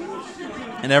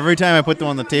 and every time I put them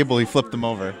on the table, he flipped them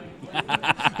over.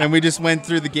 And we just went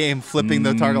through the game flipping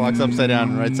the target locks upside down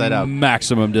and right side up.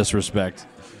 Maximum disrespect.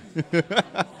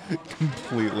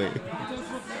 Completely.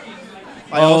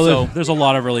 There's a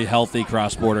lot of really healthy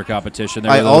cross-border competition.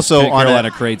 There I were those also, on Carolina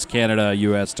a- Crates Canada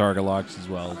U.S. target locks as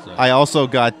well. So. I also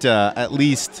got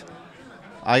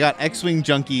I got X-Wing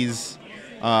Junkies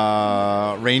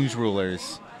range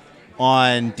rulers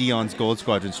on Dion's Gold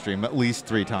Squadron stream at least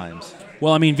 3 times.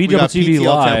 Well, I mean, We got VWTV PTL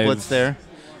Live. templates there.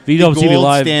 VWTV gold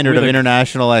Live. standard we're of the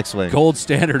international X-Wing. Gold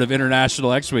standard of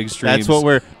international X-Wing streams. That's what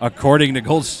we're. according to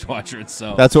Gold Squadron.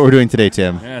 So That's what we're doing today,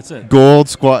 Tim. yeah, that's it. Gold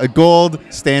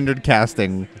standard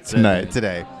casting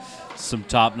today. Some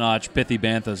top-notch pithy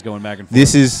banthas going back and forth.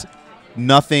 This is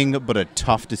nothing but a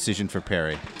tough decision for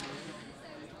Perry.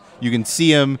 You can see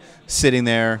him sitting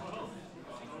there,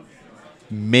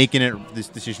 making this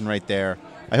decision right there.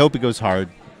 I hope it goes hard.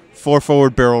 4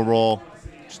 forward barrel roll.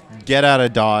 Just get out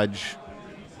of dodge.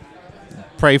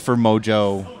 Pray for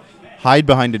mojo. Hide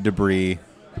behind the debris.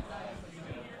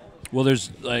 Well, there's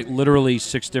like literally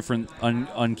 6 different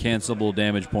uncancelable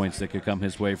damage points that could come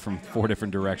his way from 4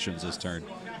 different directions this turn.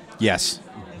 Yes.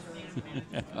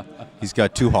 He's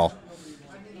got 2 hull.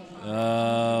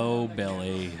 Oh,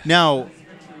 Billy. Now,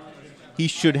 he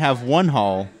should have 1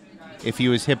 hull if he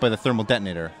was hit by the thermal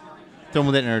detonator.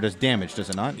 Thermal detonator does damage, does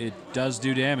it not? It does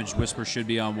do damage. Whisper should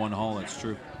be on 1 hull. That's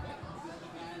true.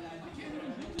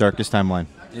 Darkest timeline.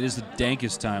 It is the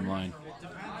dankest timeline.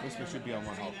 Whisper should be on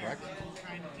 1 hull, correct?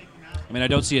 I mean, I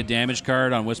don't see a damage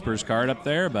card on Whisper's card up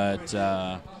there, but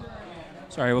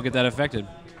sorry, we'll get that affected.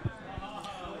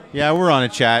 Yeah, we're on a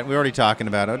chat. We're already talking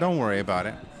about it. Don't worry about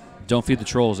it. Don't feed the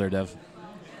trolls there, Dev.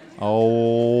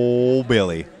 Oh,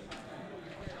 Billy.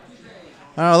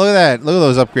 Oh, look at that. Look at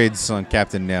those upgrades on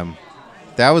Captain Nim.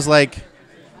 That was like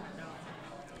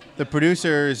the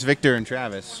producers, Victor and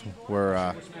Travis,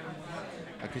 were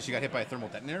because she got hit by a thermal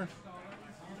detonator.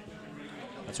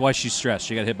 That's why she's stressed.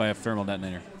 She got hit by a thermal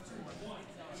detonator.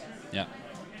 Yeah.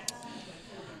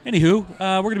 Anywho,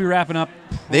 we're going to be wrapping up.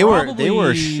 They were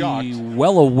probably shocked.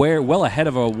 well ahead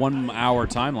of a 1 hour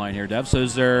timeline here, Dev. So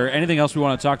is there anything else we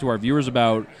want to talk to our viewers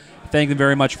about? Thank them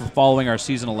very much for following our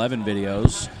Season 11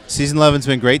 videos. Season 11's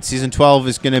been great. Season 12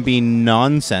 is going to be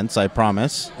nonsense, I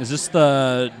promise. Is this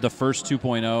the first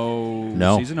 2.0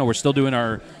 No. season? No, we're still doing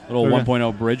our little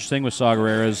 1.0 bridge thing with Saw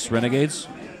Gerrera's Renegades.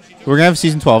 We're going to have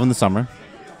Season 12 in the summer.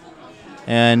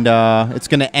 And it's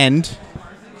going to end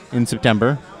in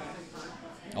September.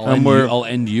 I'll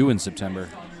end you in September.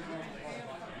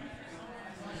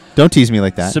 Don't tease me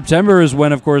like that. September is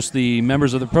when, of course, the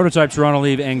members of the Prototype Toronto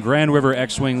League and Grand River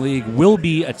X-Wing League will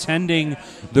be attending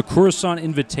the Coruscant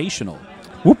Invitational.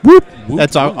 Whoop, whoop. Whoop,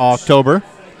 That's whoops. October.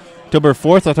 October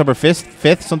 4th, October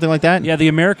 5th, something like that. Yeah, the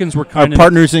Americans were Our kind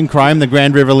partners in crime, the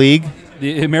Grand River League.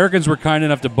 The Americans were kind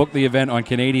enough to book the event on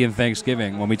Canadian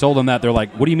Thanksgiving. When we told them that, they're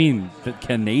like, "What do you mean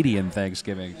Canadian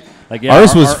Thanksgiving?" Like, yeah,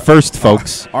 Ours was first,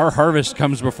 folks. Our harvest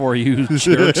comes before you,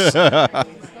 jerks.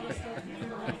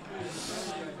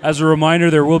 As a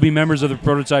reminder, there will be members of the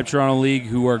Prototype Toronto League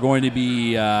who are going to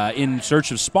be in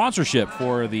search of sponsorship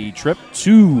for the trip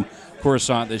to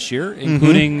Coruscant this year,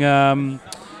 including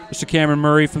Mr. Cameron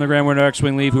Murray from the Grand Winter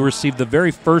X-Wing League, who received the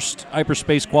very first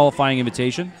hyperspace qualifying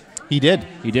invitation. He did.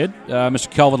 He did. Mr.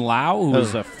 Kelvin Lau, who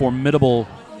was a formidable...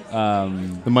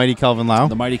 The mighty Kelvin Lau.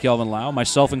 The mighty Kelvin Lau,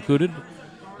 myself included.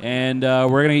 And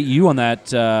we're going to get you on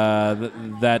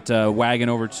that wagon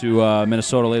over to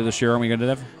Minnesota later this year. Aren't we going to,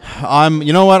 Dev?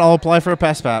 You know what? I'll apply for a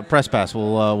press pass.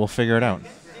 We'll figure it out.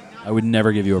 I would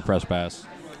never give you a press pass.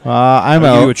 I'm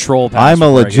give you a troll pass I'm a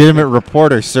before I legitimate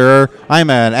reporter, sir. I'm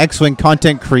an X-Wing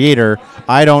content creator.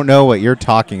 I don't know what you're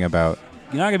talking about.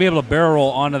 You're not going to be able to barrel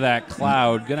roll onto that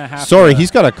cloud. Gonna have Sorry, to,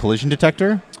 he's got a collision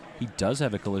detector. He does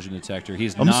have a collision detector.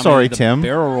 He's I'm not sorry, the Tim.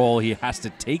 barrel roll. He has to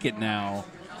take it now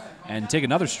and take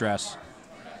another stress.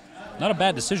 Not a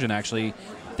bad decision, actually.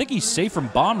 I think he's safe from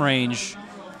bomb range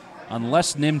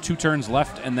unless Nim 2 turns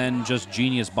left and then just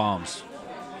genius bombs.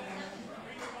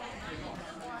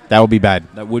 That would be bad.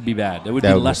 That would be bad. That would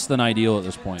be less than ideal at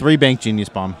this point. 3 bank genius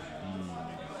bomb.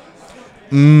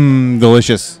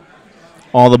 Delicious.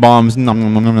 All the bombs. Nom,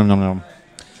 nom, nom, nom, nom, nom.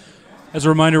 As a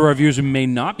reminder to our viewers who may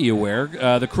not be aware,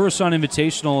 the Coruscant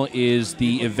Invitational is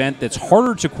the event that's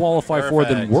harder to qualify for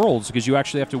than Worlds because you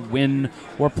actually have to win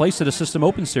or place at a System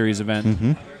Open Series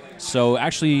event. So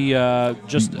actually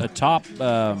just a top...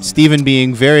 Steven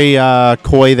being very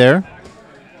coy there.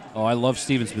 Oh, I love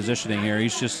Steven's positioning here.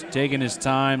 He's just taking his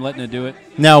time, letting it do it.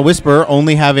 Now, Whisper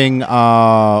only having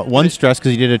 1 stress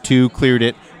because he did a 2, cleared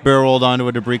it, barrel rolled onto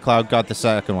a debris cloud, got the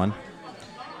second one.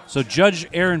 So Judge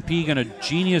Aaron P. going to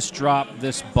genius drop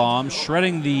this bomb,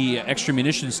 shredding the extra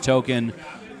munitions token.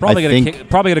 Probably going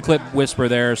to clip Whisper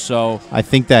there. So I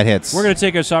think that hits. We're going to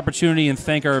take this opportunity and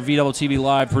thank our VWTV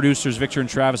Live producers, Victor and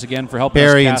Travis, again for helping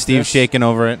us Barry cast and Steve this. shaking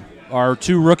over it. Our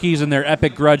 2 rookies in their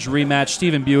epic grudge rematch.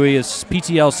 Stephen Buey is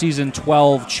PTL Season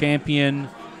 12 champion.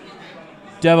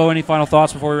 Devo, any final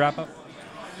thoughts before we wrap up?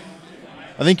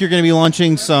 I think you're going to be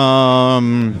launching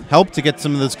some help to get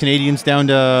some of those Canadians down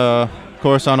to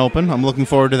Coruscant Open. I'm looking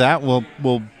forward to that.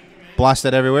 We'll blast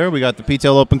that everywhere. We got the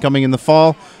PTL Open coming in the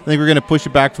fall. I think we're going to push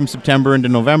it back from September into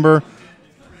November.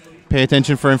 Pay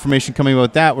attention for information coming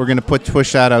about that. We're going to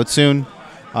push that out soon.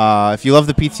 If you love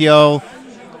the PTO,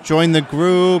 join the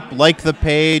group, like the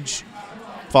page,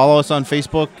 follow us on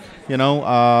Facebook. You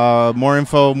know, more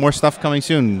info, more stuff coming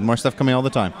soon. More stuff coming all the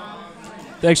time.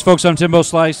 Thanks, folks. I'm Timbo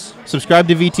Slice. Subscribe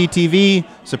to VTTV.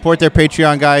 Support their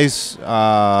Patreon guys.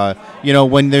 You know,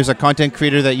 when there's a content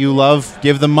creator that you love,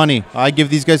 give them money. I give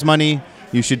these guys money.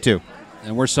 You should too.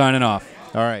 And we're signing off.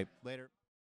 All right.